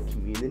building a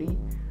community,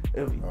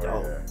 it'll be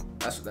dope. Yeah.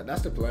 That's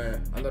the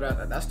plan. I know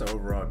that's the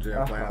overall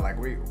jam plan. Like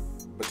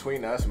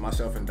between us,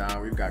 myself and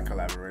Don, we've got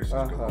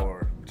collaborations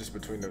galore. Just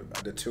between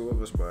the two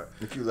of us, but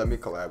if you let me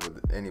collab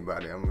with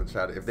anybody, I'm gonna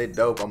try to. If they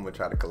dope, I'm gonna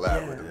try to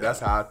collab with them. That's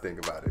how I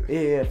think about it.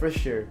 Yeah, for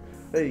sure.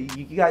 Hey,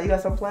 you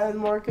got some plans,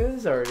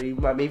 Marcus, or you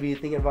might maybe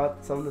thinking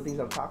about some of the things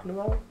I'm talking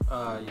about?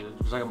 You're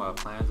talking about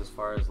plans as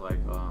far as like,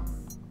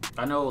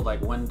 I know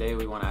like one day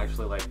we want to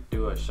actually like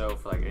do a show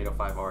for like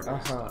 805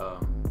 artists,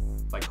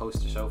 like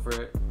host a show for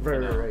it.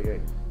 Right.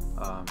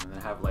 And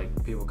then have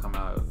like people come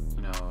out,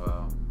 you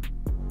know.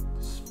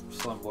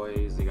 Slump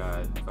Boys, you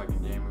got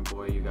fucking Jamie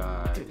Boy, you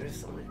got there's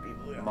so many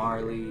people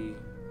Marley.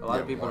 A lot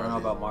of people don't know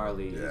about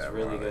Marley. He's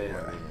really good.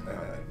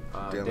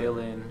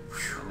 Dylan,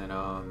 and then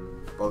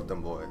both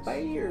them boys.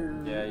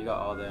 Yeah, you got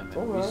all them.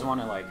 And we just want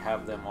to like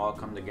have them all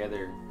come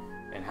together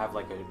and have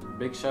like a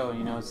big show,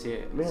 you know, see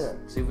if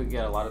we can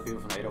get a lot of people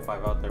from the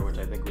 805 out there, which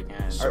I think we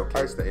can.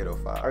 Showcase the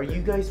 805. Are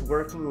you guys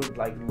working with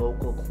like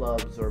local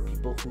clubs or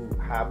people who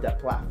have that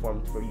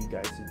platform for you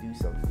guys to do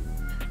something?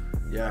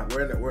 Yeah,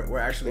 we're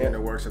actually in the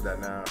works of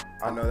that now.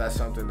 I know that's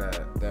something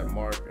that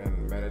Mark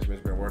and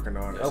management's been working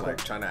on. It's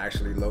like trying to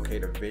actually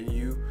locate a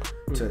venue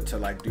to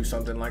like do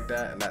something like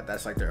that, and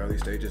that's like the early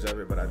stages of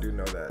it. But I do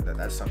know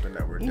that's something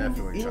that we're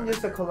definitely even trying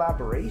just a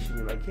collaboration.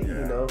 You're like, hey,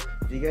 you know,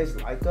 if you guys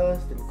like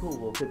us, then cool,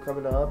 we'll keep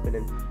coming up, and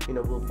then you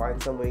know we'll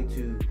find some way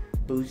to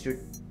boost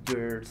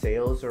your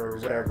sales or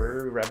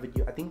whatever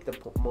revenue. I think the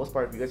most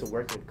part, if you guys are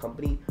working with a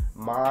company,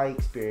 my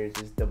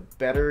experience is the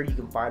better you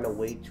can find a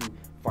way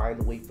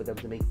for them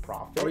to make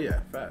profit. Oh yeah,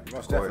 fact.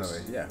 Most definitely.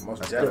 Yeah,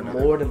 most definitely. The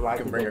more than likely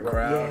you can bring a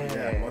crowd.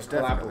 Yeah, most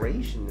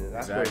collaboration.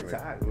 That's where it's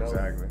at. You know?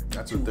 Exactly.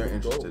 That's what they're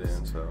interested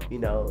in. So you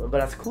know, but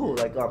that's cool.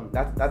 Like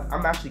that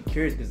I'm actually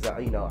curious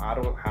because you know I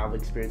don't have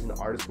experience in the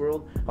artist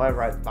world.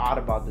 However, I thought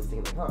about this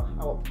thing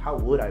like, how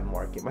would I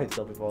market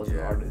myself if I was an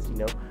artist? You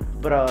know,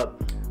 but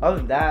other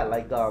than that,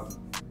 like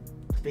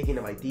speaking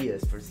of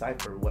ideas for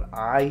Cypher, what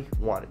I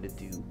wanted to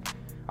do,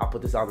 I'll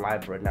put this on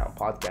live right now,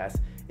 podcast,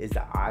 is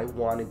that I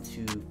wanted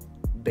to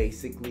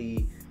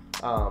basically,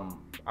 I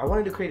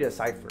wanted to create a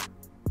Cypher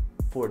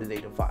for the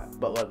 805,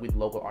 but like with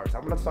local artists.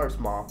 I'm gonna start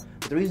small,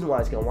 but the reason why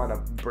is gonna want to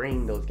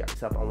bring those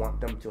guys up. I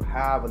want them to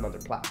have another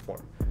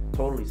platform,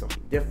 totally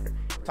something different.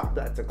 Top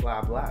that's a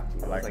collab lab.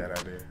 You know? I like that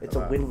idea. It's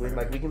a win-win.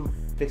 Like we can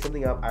fix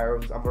something up.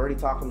 I'm already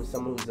talking to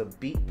someone who's a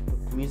beat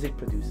music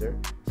producer,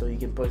 so he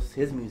can push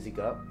his music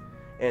up.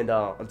 And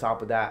on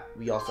top of that,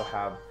 we also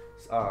have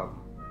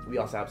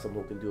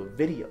someone who can do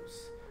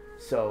videos.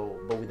 So,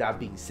 but with that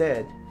being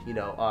said, you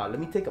know, let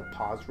me take a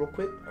pause real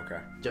quick. Okay.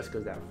 Just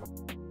because that's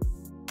fun.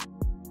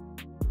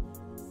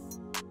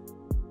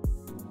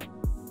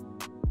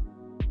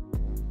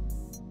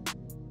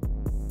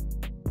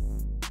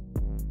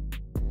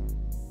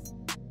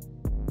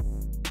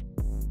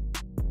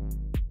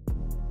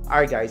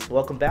 Alright guys,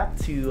 welcome back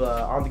to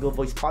On The Go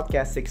Voice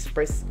Podcast,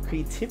 Express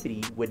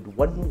Creativity with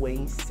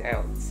One-Way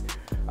Sounds.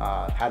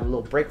 Had a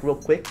little break real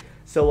quick.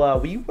 So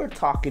we were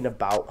talking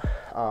about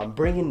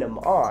bringing them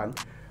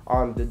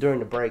during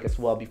the break as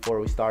well before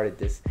we started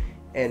this,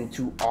 and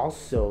to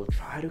also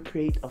try to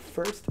create a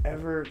first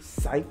ever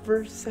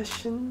Cypher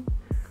session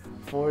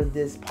for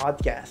this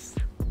podcast.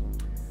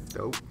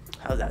 Dope.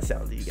 How's that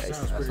sound to you guys?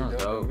 That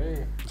sounds dope.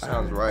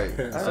 Sounds right.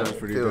 Sounds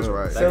pretty Feels dope.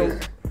 right. So,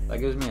 That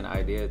gives me an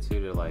idea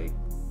too to like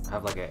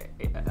have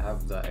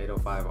the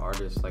 805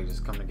 artists like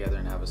just come together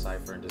and have a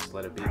cypher and just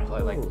let it be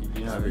play. Like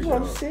you know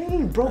what I'm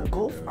saying, bro.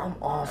 I'm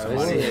awesome.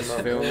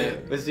 Film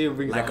it. Let's see if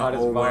we Like a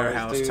whole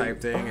warehouse type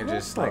thing, and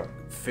just like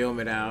film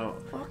it out.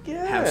 Fuck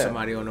yeah. Have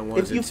somebody on the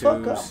ones if you and twos.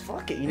 fuck up,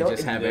 fuck it. You know, and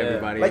just have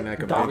everybody like in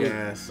like a doc- big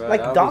ass. Bro, like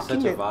that would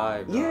document. be such a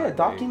vibe, yeah, dog.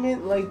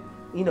 document like.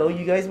 You know,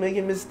 you guys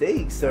making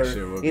mistakes, or That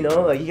shit would you be know,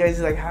 dope. like you guys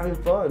are like having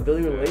fun,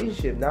 building a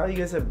relationship. Now you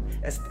guys have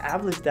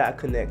established that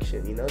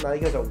connection. You know, now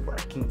you guys are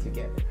working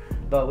together.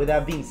 But with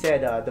that being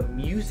said, the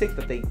music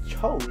that they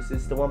chose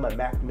is the one by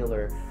Mac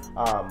Miller.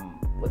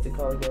 What's it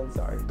called again?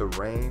 Sorry. The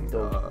Rain.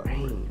 The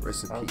Rain.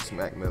 Rest in peace,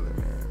 Mac Miller,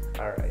 man.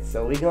 All right,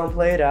 so we gonna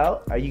play it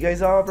out. Are you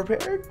guys all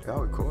prepared?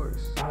 Oh, of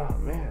course. Oh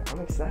man, I'm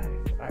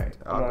excited. All right,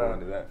 I'll go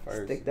into that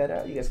first. Stick that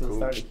out. You guys can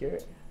start to hear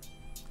it.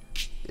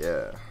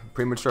 Yeah,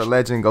 Premature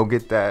Legend, go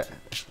get that.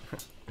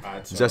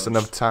 Just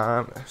enough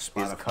time. It's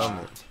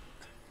coming.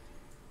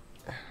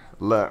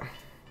 Look.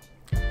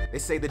 They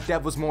say the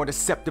devil's more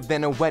deceptive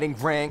than a wedding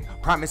ring.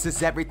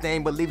 Promises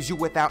everything but leaves you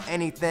without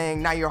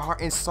anything. Now your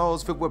heart and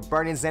soul's filled with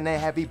burdens and a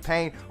heavy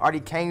pain. Already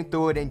came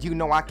through it and you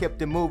know I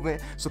kept it moving.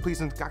 So please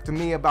don't talk to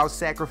me about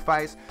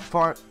sacrifice.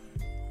 But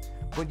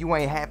you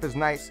ain't half as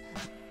nice.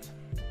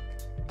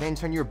 Then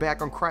turn your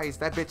back on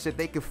Christ. That bitch that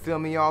they could feel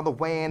me all the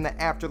way in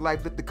the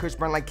afterlife. Let the kush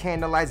burn like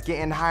candlelights,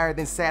 getting higher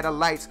than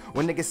satellites.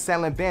 When niggas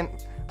selling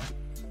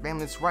man,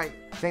 that's right.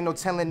 Ain't no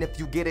telling if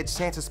you get a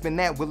chance to spin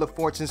that wheel of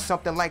fortune.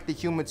 Something like the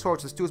Human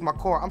Torch. Let's my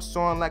core. I'm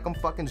soaring like I'm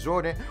fucking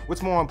Jordan.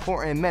 What's more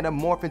important,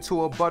 metamorph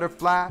into a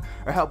butterfly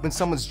or helping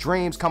someone's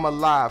dreams come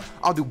alive?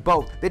 I'll do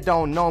both. They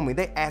don't know me.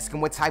 They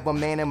asking what type of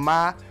man am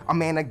I? A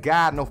man of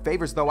God. No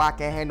favors though, I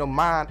can handle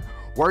mine.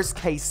 Worst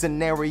case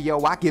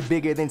scenario, I get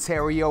bigger than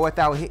Terrio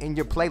without hitting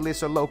your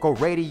playlist or local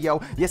radio.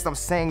 Yes, I'm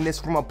saying this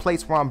from a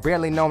place where I'm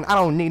barely known. I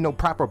don't need no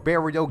proper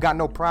burial. Got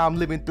no problem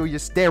living through your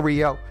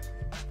stereo.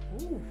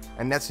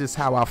 And that's just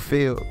how I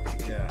feel.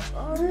 Yeah.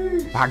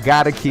 I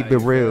gotta keep it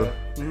real.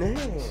 Man.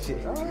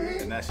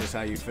 And that's just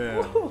how you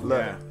feel.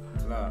 Look.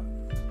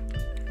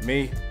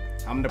 Me,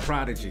 I'm the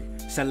prodigy.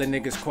 Selling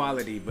niggas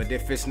quality, but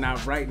if it's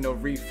not right, no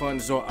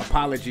refunds or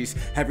apologies.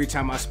 Every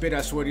time I spit,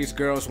 I swear these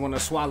girls wanna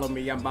swallow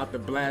me. I'm about to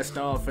blast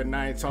off and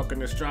I ain't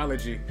talking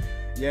astrology.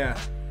 Yeah,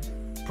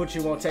 put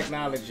you on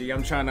technology.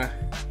 I'm trying to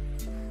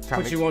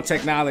put you on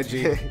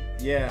technology.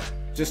 Yeah,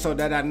 just so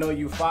that I know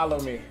you follow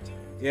me.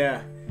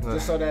 Yeah,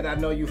 just so that I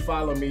know you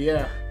follow me.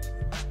 Yeah.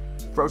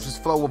 Ferocious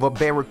flow of a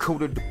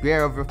barracuda, the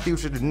bear of a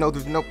future to know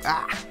there's no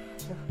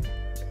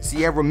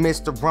Sierra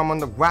missed the rum on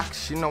the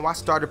rocks. You know I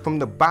started from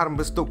the bottom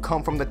but still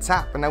come from the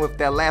top. And now if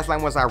that last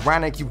line was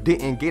ironic, you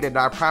didn't get it,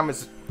 I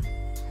promise.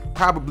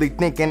 Probably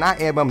thinking I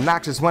am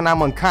obnoxious when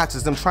I'm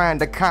unconscious. I'm trying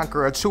to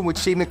conquer a true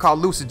achievement called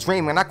lucid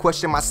dreaming. I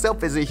question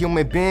myself as a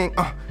human being.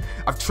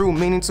 Of true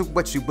meaning to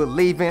what you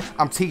believe in.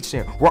 I'm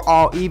teaching, we're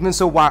all even,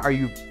 so why are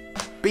you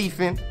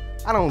beefing?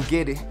 I don't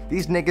get it,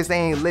 these niggas they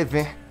ain't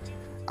living.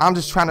 I'm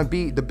just trying to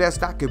be the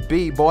best I could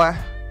be, boy.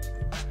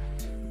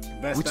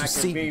 Best What you I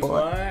see, be,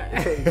 boy?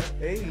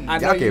 Hey.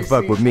 Y'all can't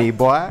fuck with me,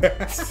 boy.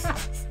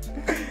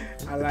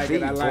 I like Beat,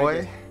 it, I like boy.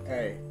 it.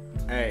 Hey.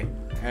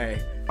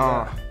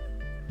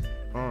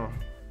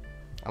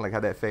 I like how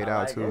that fade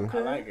out too. I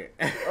like it.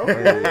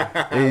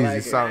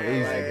 Easy, something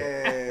easy.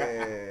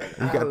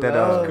 You got that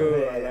love up.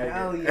 it. I like it.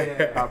 Hell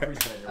yeah. I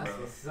appreciate it, That's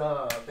bro. what's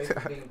up. Thanks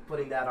for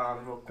putting that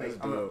on real quick.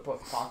 That's I'm gonna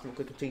dope. pause real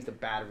quick and change the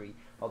battery.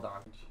 Hold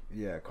on.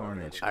 Yeah,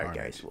 carnage. Alright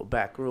guys, we're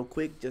back real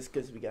quick just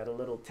because we got a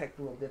little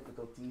technical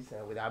difficulties,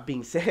 and with that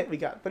being said, we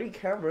got 3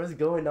 cameras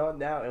going on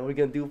now, and we're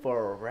gonna do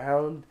for a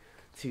round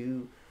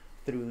 2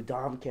 through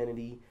Dom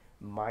Kennedy,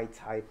 My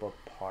Type of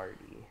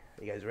Party.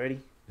 You guys ready?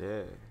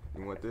 Yeah.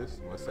 You want this?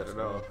 You want to set it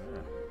off?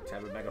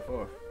 Tap it back and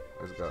forth.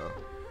 Let's go. Alright,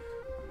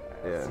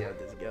 Yeah. let's see how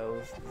this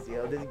goes. Let's see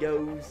how this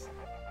goes.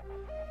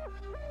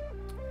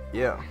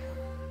 Yeah.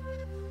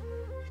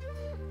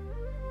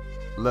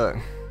 Look.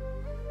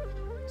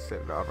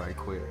 Set it off right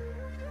quick.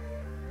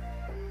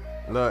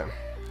 Look,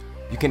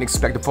 you can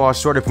expect to fall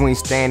short if you ain't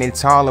standing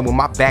tall. And with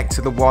my back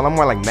to the wall, I'm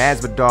more like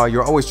Masvidal.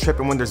 You're always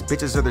tripping when there's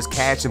bitches or there's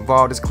cash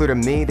involved. It's clear to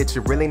me that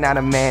you're really not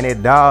a man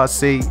at all,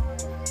 see.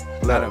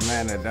 Not a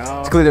man at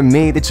all. It's clear to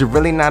me that you're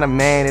really not a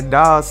man at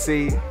all,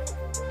 see.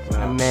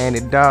 A man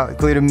at all. It's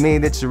clear to me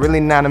that you're really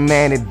not a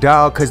man at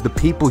all. Cause the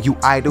people you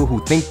idol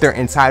who think they're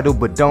entitled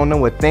but don't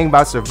know a thing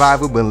about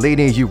survival been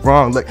leading you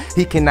wrong. Look,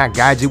 he cannot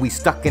guide you, he's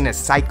stuck in a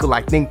cycle.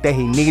 I think that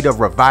he need a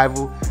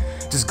revival.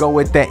 Just go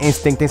with that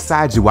instinct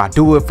inside you. I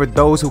do it for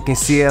those who can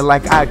see it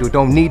like I do.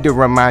 Don't need to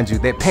remind you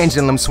that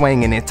pendulum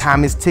swinging and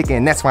time is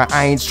ticking. That's why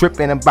I ain't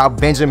tripping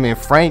about Benjamin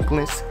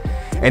Franklin's.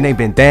 It ain't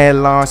been that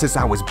long since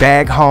I was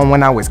back home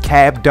when I was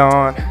capped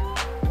on.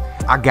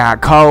 I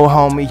got cold,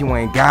 homie, you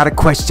ain't gotta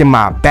question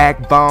my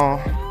backbone.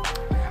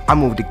 I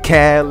moved to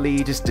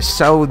Cali just to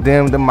show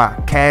them that my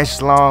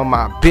cash long,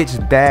 my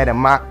bitch bad, and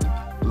my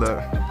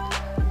look.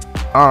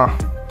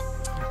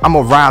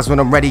 I'ma rise when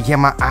I'm ready, yeah,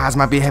 my eyes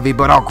might be heavy,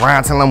 but I'll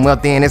grind till I'm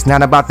wealthy. And it's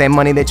not about that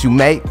money that you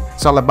make,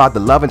 it's all about the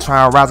love and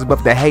trying to rise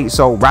above the hate.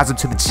 So rise up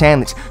to the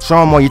challenge, show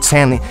them all your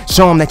talent,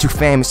 show them that you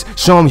famous,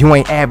 show them you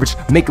ain't average,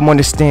 make them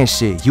understand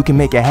shit, you can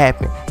make it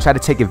happen. Try to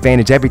take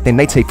advantage of everything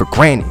they take for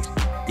granted,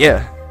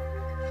 yeah.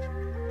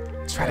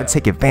 Try to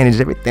take advantage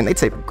of everything they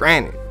take for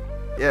granted,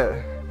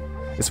 yeah.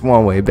 It's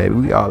one way, baby,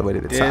 we all the way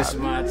to the top. This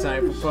my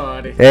type of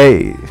party.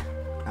 Hey,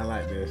 I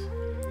like this.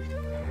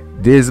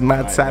 this is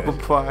my like type this.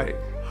 of party.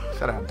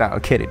 Shout out Don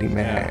Kennedy,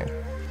 man.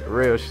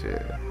 Real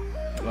shit.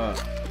 Look.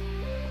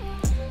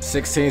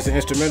 16s and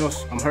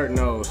instrumentals, I'm hurting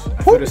those.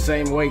 I feel the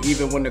same way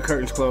even when the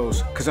curtains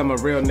close. Cause I'm a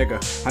real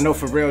nigga. I know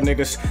for real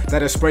niggas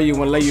that'll spray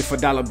you and lay you for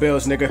dollar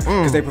bills, nigga.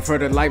 Cause they prefer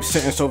the life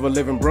sentence over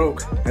living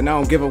broke. And I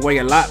don't give away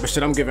a lot, but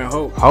shit, I'm giving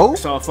hope.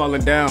 It's all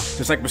falling down,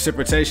 just like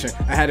precipitation.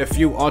 I had a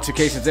few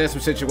altercations and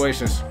some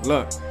situations.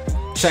 Look,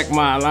 check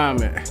my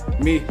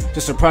alignment. Me,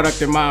 just a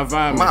product of my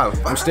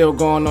environment. I'm still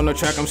going on the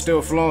track, I'm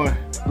still flowing.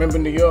 Remember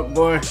New York,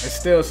 boy? It's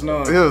still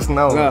snowing. Still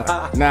snowing. Look,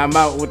 now I'm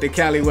out with the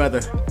Cali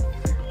weather.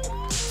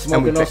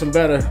 Smoking on some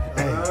better.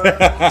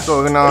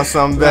 Smoking on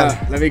something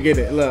better. Let me get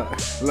it. Look.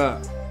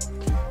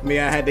 Me,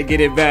 I had to get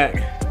it back.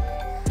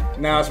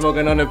 Now I'm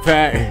smoking on the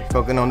pack.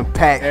 Smoking on the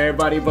pack.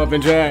 Everybody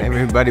bumping jack.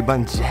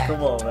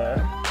 Come on,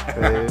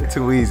 man.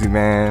 Too easy,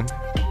 man.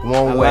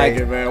 One way. I like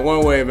it, man.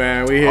 One way,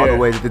 man. We here. All the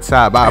way to the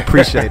top. I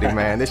appreciate it,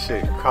 man. This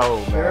shit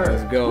cold, man.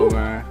 Let's go,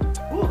 man.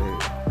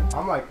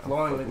 I'm like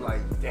flowing with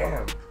like,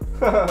 damn.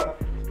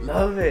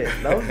 Love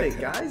it,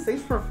 guys.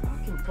 Thanks for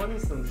fucking putting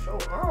some show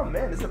on,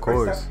 man. This is the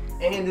first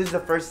time, and this is the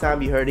first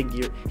time you heard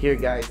it here,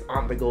 guys,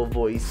 on the go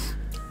voice.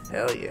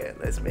 Hell yeah,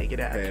 let's make it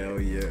happen.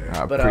 Hell yeah.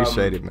 I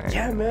appreciate it, man.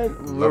 Yeah,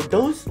 man. Were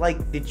those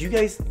like? Did you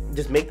guys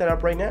just make that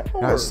up right now?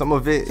 Some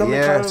of it,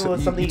 yeah. So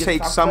you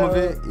take some of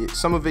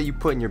it you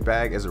put in your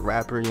bag as a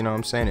rapper, you know what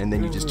I'm saying, and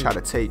then you just try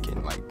to take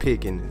and like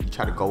pick and you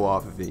try to go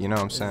off of it, you know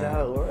what I'm saying?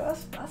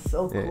 That's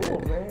so cool,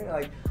 man.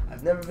 Like,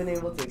 I've never been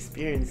able to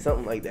experience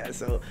something like that,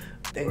 so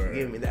thanks for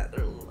giving me that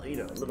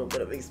little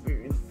bit of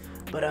experience.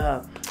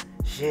 But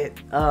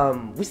shit,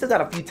 we still got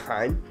a few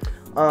time.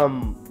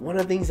 One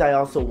of the things I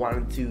also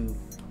wanted to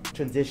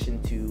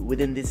transition to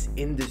within this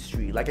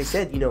industry, like I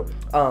said,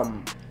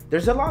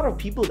 there's a lot of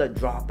people that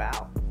drop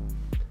out,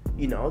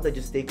 that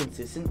just stay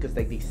consistent because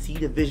like they see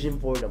the vision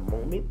for the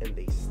moment and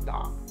they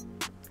stop.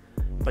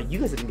 But you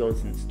guys have been going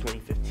since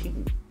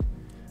 2015.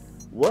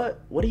 What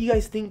do you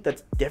guys think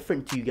that's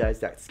different to you guys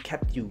that's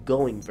kept you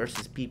going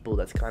versus people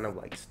that's kind of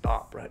like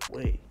stop right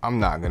away? I'm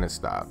not gonna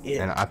stop.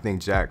 Yeah. And I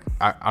think Jack,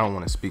 I don't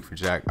want to speak for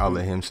Jack. I'll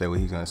let him say what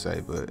he's gonna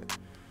say, but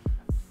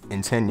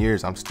in 10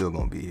 years, I'm still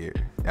gonna be here.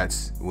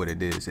 That's what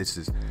it is. This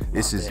is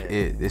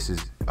it. This is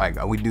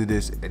like we do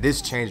this.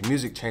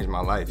 Music changed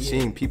my life. Yeah.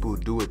 Seeing people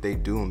do what they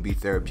do and be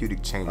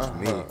therapeutic changed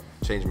me,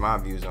 changed my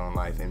views on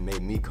life, and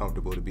made me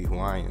comfortable to be who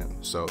I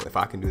am. So if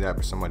I can do that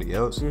for somebody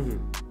else,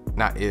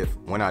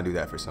 when I do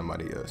that for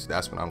somebody else,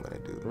 that's what I'm gonna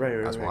do.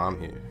 Right. That's why I'm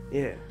here.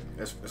 Yeah.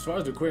 As far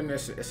as the quitting,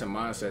 it's a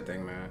mindset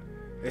thing, man.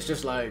 It's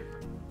just like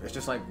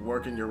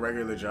working your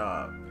regular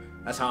job.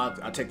 That's how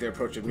I take the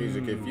approach of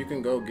music. If you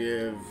can go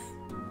give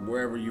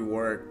wherever you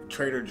work,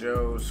 Trader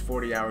Joe's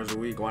 40 hours a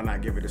week, why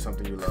not give it to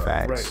something you love?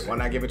 Facts. Right. Why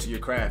not give it to your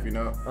craft,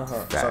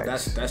 So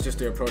that's just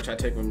the approach I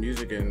take with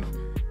music, and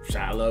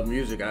I love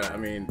music. I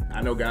mean,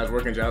 I know guys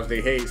working jobs they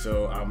hate,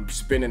 so I'm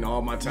spending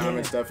all my time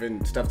and stuff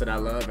that I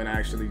love, and I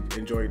actually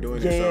enjoy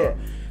doing it. So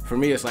for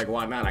me, it's like,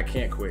 why not? I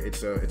can't quit.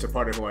 It's a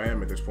part of who I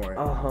am at this point.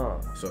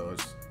 So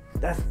it's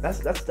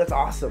that's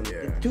awesome.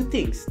 Yeah. Two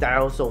things that I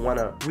also want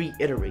to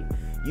reiterate.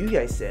 You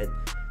guys said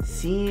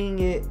seeing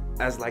it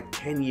as like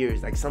 10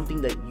 years, like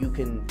something that you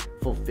can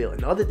fulfill.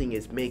 Another thing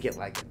is make it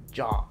like a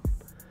job.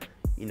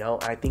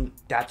 I think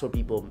that's what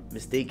people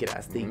mistake it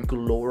as. They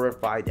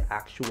glorify the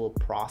actual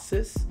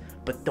process,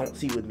 but don't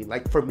see with me.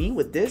 Like for me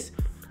with this,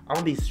 I'm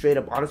gonna be straight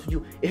up honest with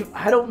you. If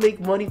I don't make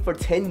money for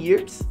 10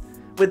 years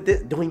with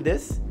this, doing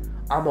this,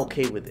 I'm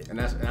okay with it. And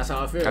that's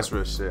how I feel. That's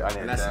real shit. I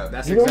didn't dab.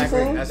 That's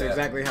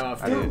exactly how I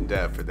feel. I didn't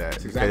dab for that.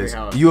 That's exactly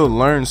how I feel. You'll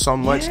learn so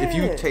much if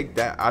you take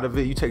that out of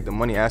it. You take the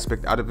money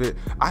aspect out of it.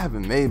 I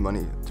haven't made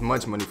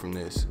much money from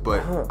this,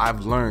 but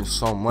I've learned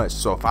so much.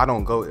 So if I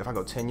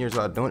go 10 years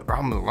without doing it,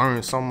 I'm gonna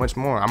learn so much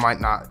more.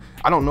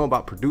 I don't know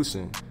about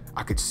producing.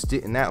 I could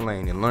sit in that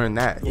lane and learn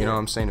that. You know what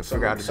I'm saying? To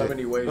figure out so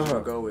many ways you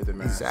can go with it,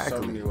 man. Exactly.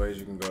 So many ways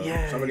you can go.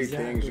 Yeah, so many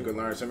things you can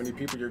learn. So many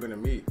people you're gonna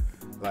meet.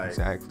 Like,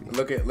 exactly.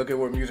 Look at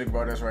what music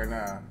brought us right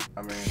now.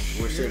 I mean,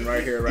 we're sitting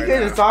right here right now.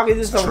 You guys are talking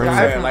to some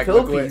guy from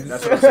Philippines.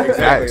 That's what I'm saying.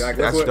 Exactly. Like,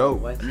 that's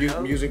dope.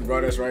 Music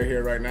brought us right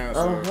here right now.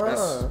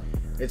 So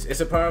it's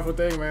a powerful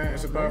thing, man.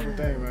 It's a powerful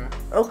thing, man.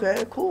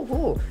 Okay,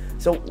 cool.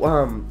 So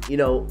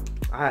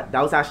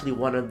that was actually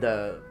one of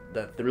the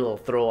little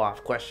throw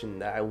off question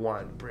that I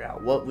wanted to bring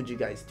out. What would you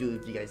guys do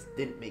if you guys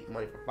didn't make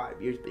money for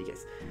 5 years, but you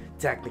guys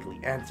technically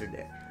answered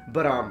it?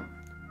 But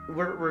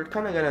we're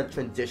kind of gonna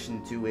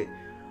transition to it.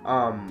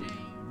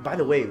 By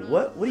the way,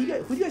 who do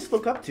you guys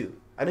look up to?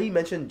 I know you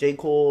mentioned J.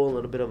 Cole, a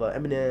little bit of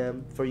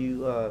Eminem for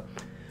you.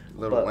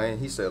 Lil Wayne,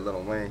 he said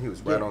Lil Wayne. He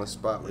was right on the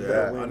spot with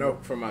that. that. I know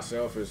for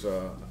myself, it's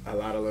a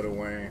lot of Lil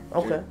Wayne.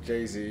 Okay.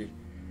 Jay-Z.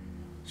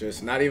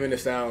 Just not even to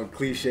sound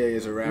cliche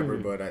as a rapper,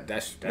 but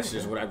that's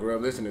just what I grew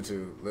up listening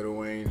to. Lil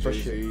Wayne,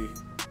 Jay-Z.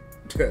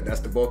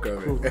 That's the bulk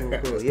of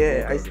it. Cool.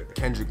 Yeah.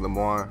 Kendrick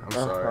Lamar. I'm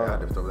sorry, I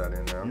had to throw that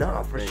in there.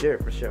 No, for sure.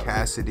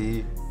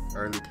 Cassidy,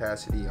 early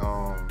Cassidy.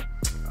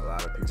 A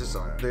lot of people. Just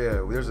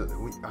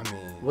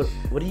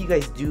What do you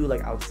guys do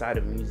like outside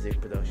of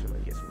music production?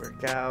 Like, you guys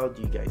work out?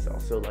 Do you guys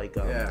also like?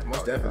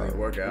 Most definitely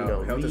work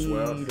out. Health as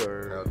well.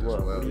 Or health as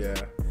well. Yeah.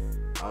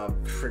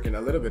 Freaking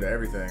a little bit of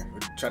everything. We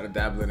try to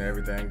dabble in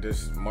everything.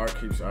 Just Mark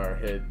keeps our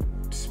head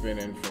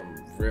spinning from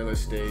real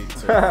estate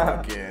to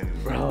fucking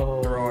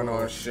throwing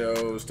on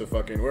shows to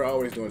fucking. We're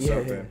always doing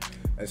something.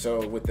 And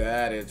so with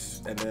that,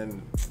 it's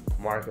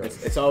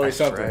Marcos. It's always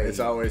something. Right. It's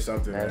always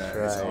something. That's man.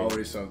 Right. It's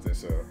always something.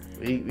 So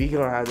we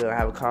gonna have to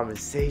have a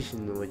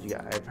conversation with you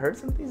guys. I've heard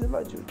some things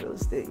about you in real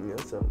estate, you know.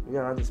 So we're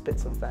gonna have to spit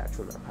some facts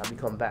on how we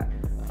come back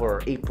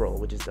for April,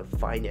 which is the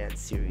finance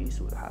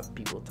series. We'll have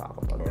people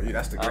talk about that. Yeah,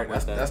 that's the great.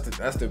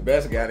 That's the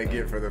best guy to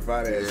get for the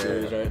finance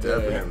series, right there.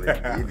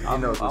 Definitely. He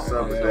knows what's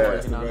up with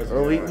that.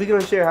 Well, we're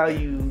gonna share how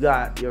you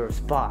got your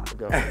spot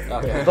going.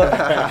 Okay. But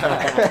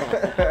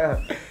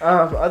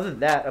other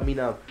than that, I mean,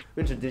 we're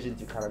in tradition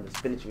to kind of just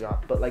finishing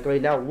off. But like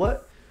right now,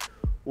 what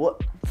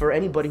for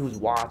anybody who's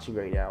watching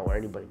right now or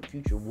anybody in the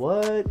future,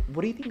 what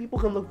do you think people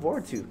can look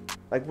forward to?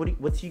 Like,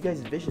 what's you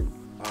guys' vision?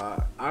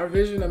 Our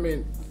vision, I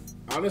mean,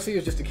 honestly,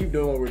 is just to keep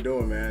doing what we're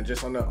doing, man.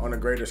 Just on a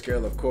greater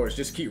scale, of course.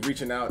 Just keep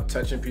reaching out,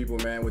 touching people,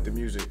 man, with the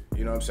music.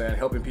 You know what I'm saying?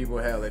 Helping people.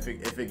 Hell, if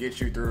it gets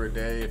you through a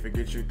day, if it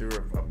gets you through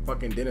a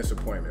fucking dentist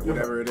appointment,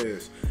 whatever it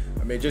is.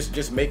 I mean,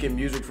 just making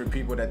music for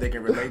people that they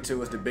can relate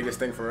to is the biggest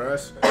thing for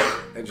us.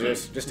 And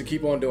just to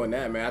keep on doing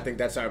that, man. I think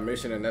that's our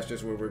mission, and that's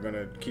just what we're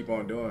gonna keep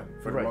on doing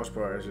for the most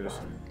part. Is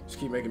just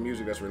keep making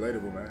music that's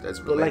relatable, man. That's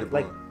relatable.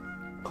 Like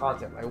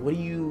content. Like, what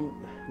do you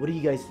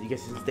guys? You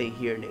guys gonna stay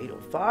here in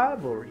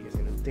 805, or are you guys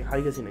gonna think how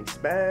you guys gonna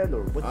expand,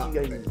 or what do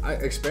you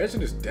guys?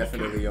 Expansion is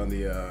definitely on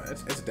the.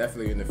 It's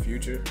definitely in the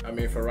future. I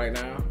mean, for right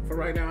now,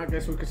 I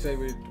guess we could say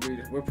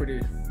we're pretty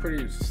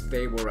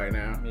stable right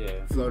now.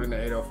 Yeah. Float into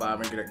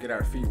 805 and get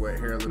our feet wet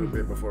here a little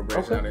bit before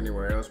breaking out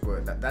anywhere else.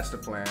 But that's the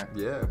plan.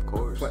 Yeah, of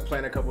course.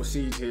 Plant a couple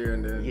seeds here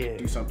and then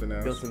do something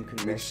else. Build some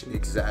connection.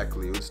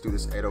 Exactly. Let's do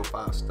this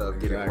 805 stuff.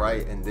 Get it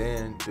right, and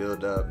then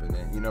build up, and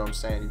then you know what I'm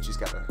saying. You just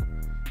gotta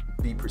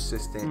be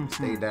persistent,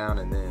 stay down,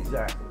 and then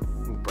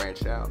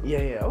branch out.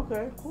 Yeah.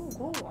 Okay.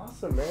 Cool.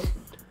 Awesome, man.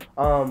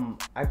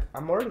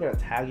 I'm already gonna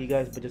tag you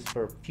guys, but just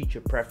for future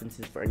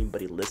preferences for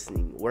anybody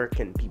listening, where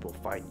can people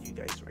find you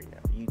guys right now?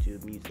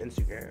 YouTube, music,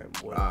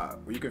 Instagram. Well,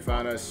 you can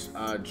find us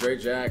Dre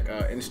Jack,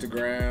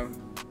 Instagram,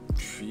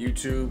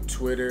 YouTube,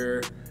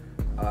 Twitter,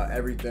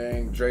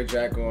 everything. Dre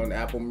Jack on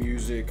Apple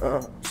Music,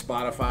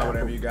 Spotify,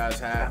 whatever you guys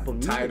have. Apple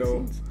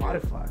Tidal,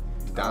 Spotify.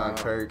 Don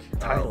Kirk,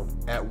 Tidal.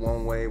 At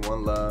One Way,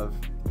 One Love.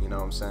 You know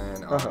what I'm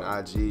saying? On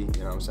IG, you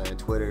know what I'm saying?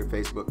 Twitter,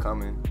 Facebook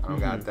coming. I don't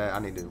got that. I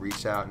need to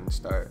reach out and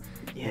start.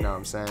 You know what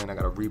I'm saying? I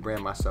gotta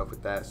rebrand myself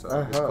with that,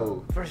 so it's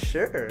cool. For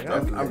sure.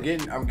 I'm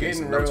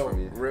getting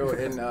real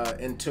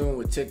in tune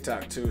with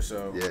TikTok too.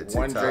 So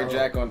one Dre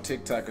Jack on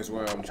TikTok as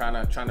well. I'm trying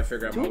to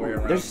figure out my way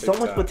around. There's TikTok.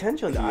 So much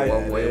potential.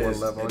 One Way, One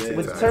Love on TikTok.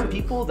 With certain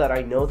people that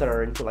I know that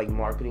are into like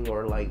marketing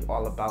or like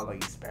all about like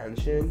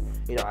expansion,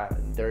 you know,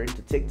 they're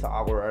into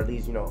TikTok, or at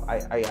least, you know,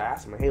 I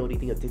ask them, hey, what do you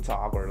think of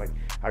TikTok, or like,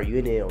 are you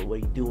in it, or what are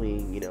you doing?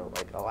 You know,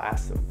 like I'll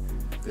ask them.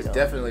 It's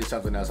definitely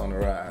something that's on the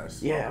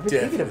rise. Yeah, I've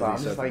been thinking about it.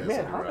 I'm just like,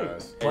 man, how do I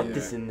put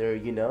this in there,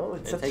 you know?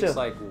 It takes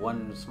like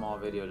one small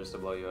video just to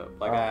blow you up.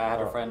 Like I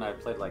had a friend I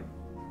played like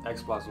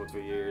Xbox with for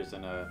years,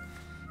 and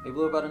he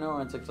blew up out of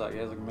nowhere on TikTok. He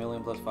has like 1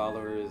 million+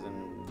 followers,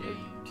 and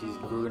he's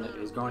growing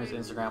his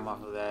Instagram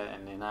off of that,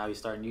 and then now he's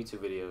starting YouTube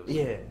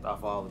videos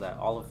off all of that,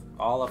 all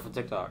off of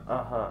TikTok.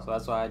 So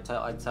that's why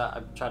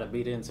I try to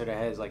beat it into their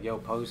heads, like, yo,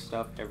 post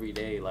stuff every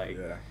day, like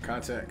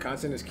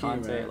content is key,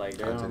 man. Like,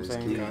 you know what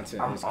I'm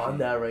saying? I'm on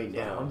that right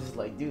now. I'm just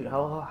like, dude,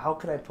 how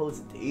can I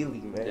post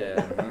daily, man?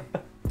 Yeah.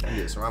 I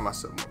need to surround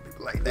myself with more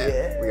people like that.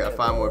 Yeah, we gotta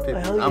find more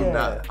people.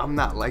 I'm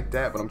not like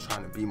that, but I'm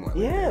trying to be more like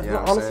that. Yeah,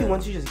 but honestly,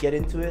 once you just get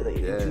into it, like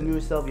tune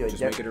yourself, you're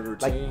just make it a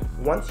routine. Like,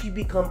 once you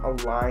become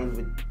aligned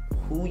with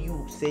who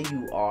you say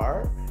you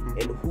are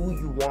and who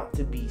you want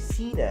to be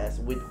seen as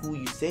with who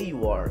you say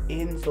you are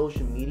in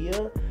social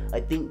media,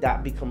 I think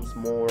that becomes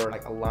more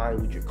like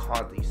aligned with your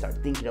content. You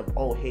start thinking of,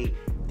 oh, hey,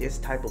 this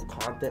type of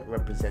content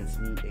represents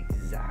me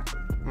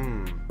exactly.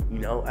 You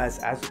know, as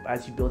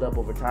you build up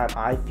over time,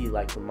 I feel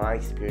like from my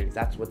experience,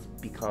 that's what's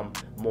become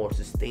more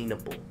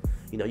sustainable.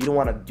 You know, you don't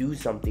want to do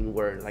something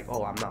where like,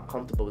 oh, I'm not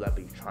comfortable with that,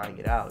 but you're trying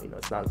it out. You know,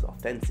 it's not as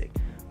authentic.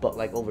 But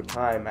like over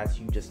time, as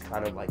you just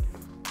kind of like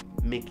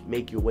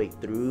make your way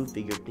through,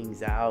 figure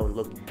things out, and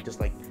look, just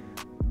like,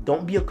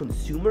 don't be a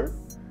consumer.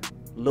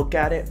 Look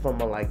at it from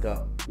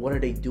what are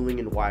they doing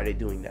and why are they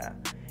doing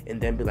that,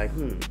 and then be like,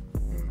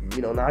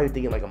 you know, now you're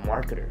thinking like a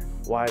marketer.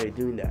 Why are they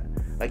doing that?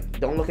 Like,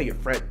 don't look at your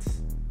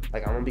friends.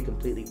 Like, I'm gonna be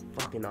completely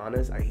fucking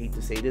honest. I hate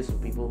to say this for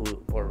people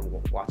who are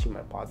watching my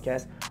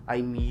podcast.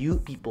 I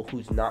mute people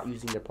who's not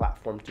using their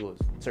platform to a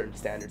certain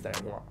standards that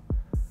I want.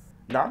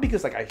 Not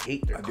because like I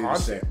hate their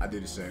content. I do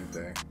the same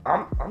thing.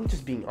 I'm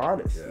just being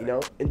honest, you know,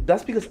 and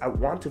that's because I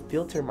want to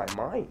filter my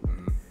mind.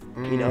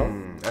 You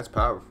know, that's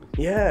powerful.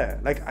 Yeah,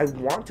 like I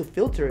want to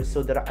filter it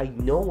so that I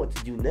know what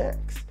to do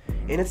next.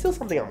 And it's still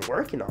something I'm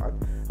working on.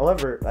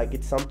 However, like,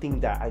 it's something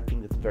that I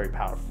think that's very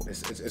powerful.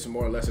 It's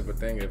more or less of a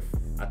thing. If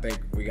I think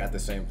we got the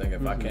same thing.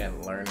 If I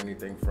can't learn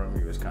anything from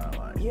you, it's kind of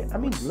like, I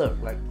mean,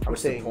 look, like,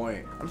 what's the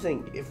point? I'm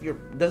saying if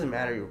it doesn't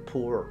matter, you're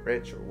poor or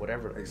rich or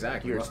whatever.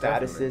 Exactly. Your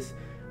status is.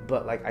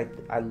 but like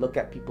I look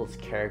at people's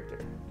character.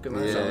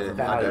 Yeah,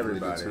 value,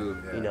 everybody. too.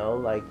 Yeah. You know,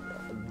 like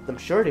I'm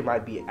sure they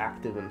might be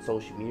active in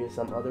social media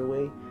some other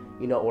way,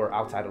 you know, or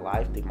outside of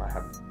life they might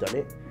have done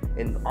it.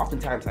 And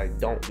oftentimes I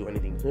don't do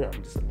anything to them.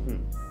 I'm just like,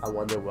 I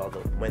wonder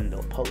when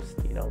they'll post,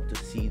 you know, to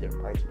see their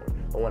minds more.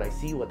 But when I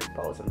see what they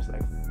post, I'm just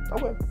like,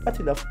 okay, that's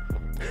enough.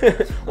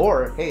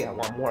 Or hey, I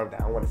want more of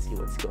that. I want to see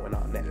what's going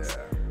on next.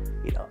 Yeah.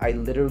 You know, I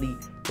literally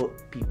put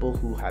people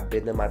who have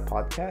been in my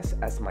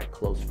podcast as my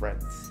close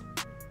friends,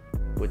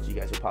 which you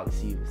guys will probably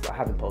see. So I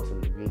haven't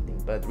posted the green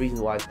thing, but the reason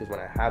why is because when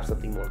I have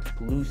something more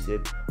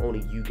exclusive,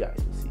 only you guys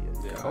will see it.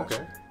 Yeah.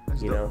 Okay.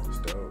 That's You dope. know? It's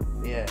dope.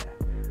 Yeah.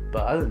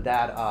 But other than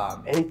that,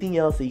 anything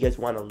else that you guys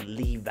want to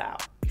leave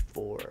out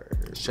before?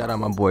 Shout out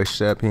my boy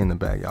Shep. He in the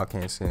back. Y'all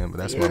can't see him, but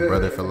that's my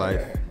brother for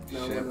life.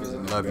 Shep is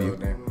in the Love you.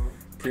 building.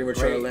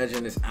 Premature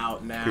Legend is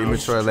out now.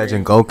 Premature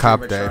Legend, go cop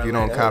that. Premature If you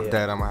don't Legend. cop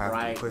that, I'm gonna have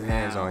Right to put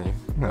hands now. on you.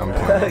 I'm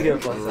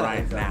playing.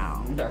 Right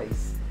now.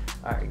 Nice.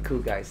 All right, cool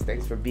guys.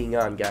 Thanks for being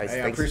on, guys. Hey,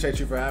 I Thanks. appreciate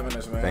you for having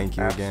us, man. Thank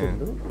you again.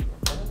 Absolutely.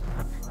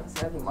 Let's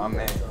have him My on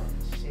man. there,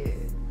 so. Shit.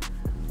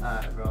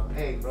 Alright, bro.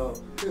 Hey, bro.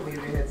 Give me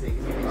your headset.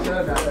 Give me your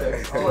shut out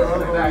there.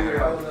 Hold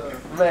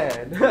the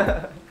back,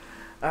 man.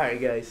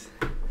 Alright, guys.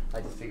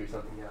 I just figured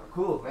something out.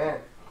 Cool, man.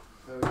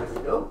 So let's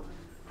go.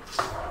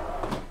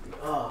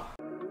 Oh.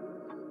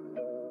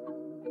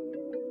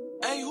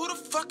 Hey, who the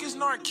fuck is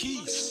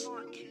Narquise?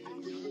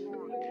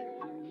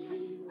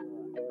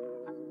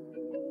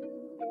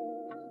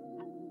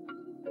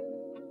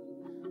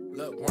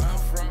 Look, where I'm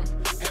from,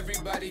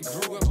 everybody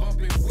grew up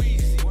bumping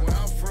Weezy. Where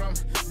I'm from,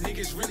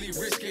 niggas really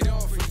risk it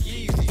all for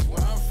Yeezys. Where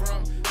I'm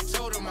from, I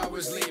told them I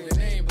was leaving,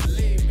 they ain't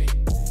believe me.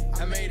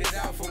 I made it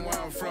out from where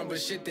I'm from, but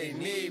shit, they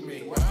need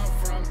me. Where I'm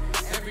from,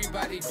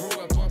 everybody grew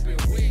up bumping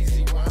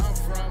Weezy. Where I'm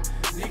from,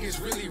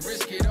 niggas really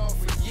risk it all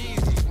for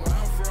Yeezys. Where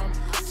I'm from,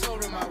 I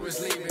told them I was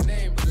leaving, they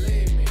ain't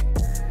believe me.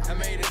 I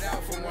made it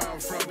out from where I'm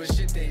from, but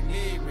shit, they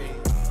need me.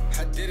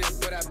 I did it,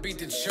 but I beat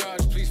the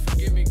charge, please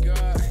forgive me,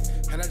 God.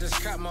 And I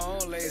just caught my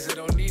own laser,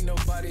 don't need no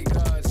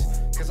bodyguards.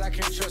 Cause I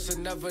can't trust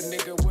another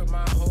nigga with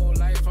my whole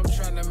life. I'm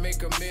trying to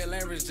make a meal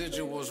and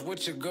residuals.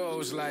 What your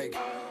goals like?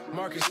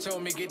 Marcus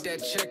told me get that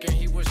check and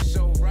he was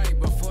so right.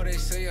 Before they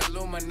say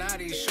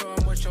Illuminati, show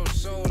him what your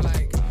soul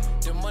like.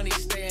 The money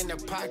stay in the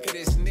pocket,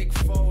 it's Nick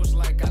Foles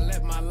like. I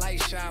let my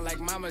light shine like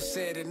mama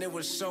said and it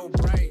was so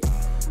bright.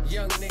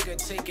 Young nigga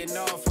taking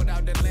off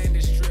without the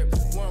landing strip.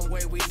 One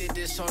way we did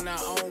this on our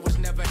own was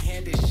never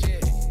handed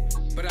shit.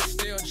 But I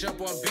still jump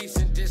on beats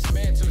and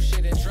dismantle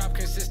shit and drop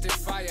consistent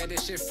fire.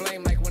 This shit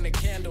flame like when the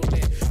candle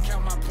lit.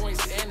 Count my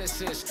points and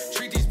assists.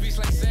 Treat these beats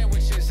like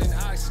sandwiches in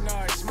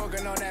Oxnard.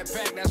 Smoking on that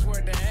pack, that's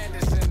where the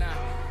Anderson.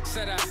 I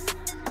said I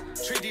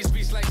treat these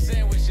beats like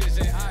sandwiches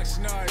in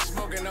Oxnard.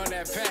 Smoking on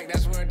that pack,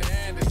 that's where the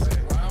Anderson.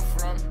 Where I'm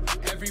from,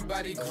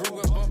 everybody grew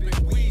up bumping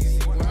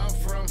Weezy. Where I'm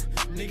from,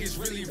 niggas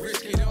really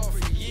risk it all for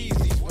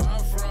Yeezys. Where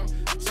I'm from,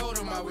 told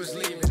them I was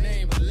leaving, they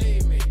ain't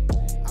believe me.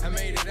 I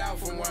made it out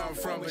from where I'm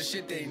from, but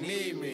shit, they need me.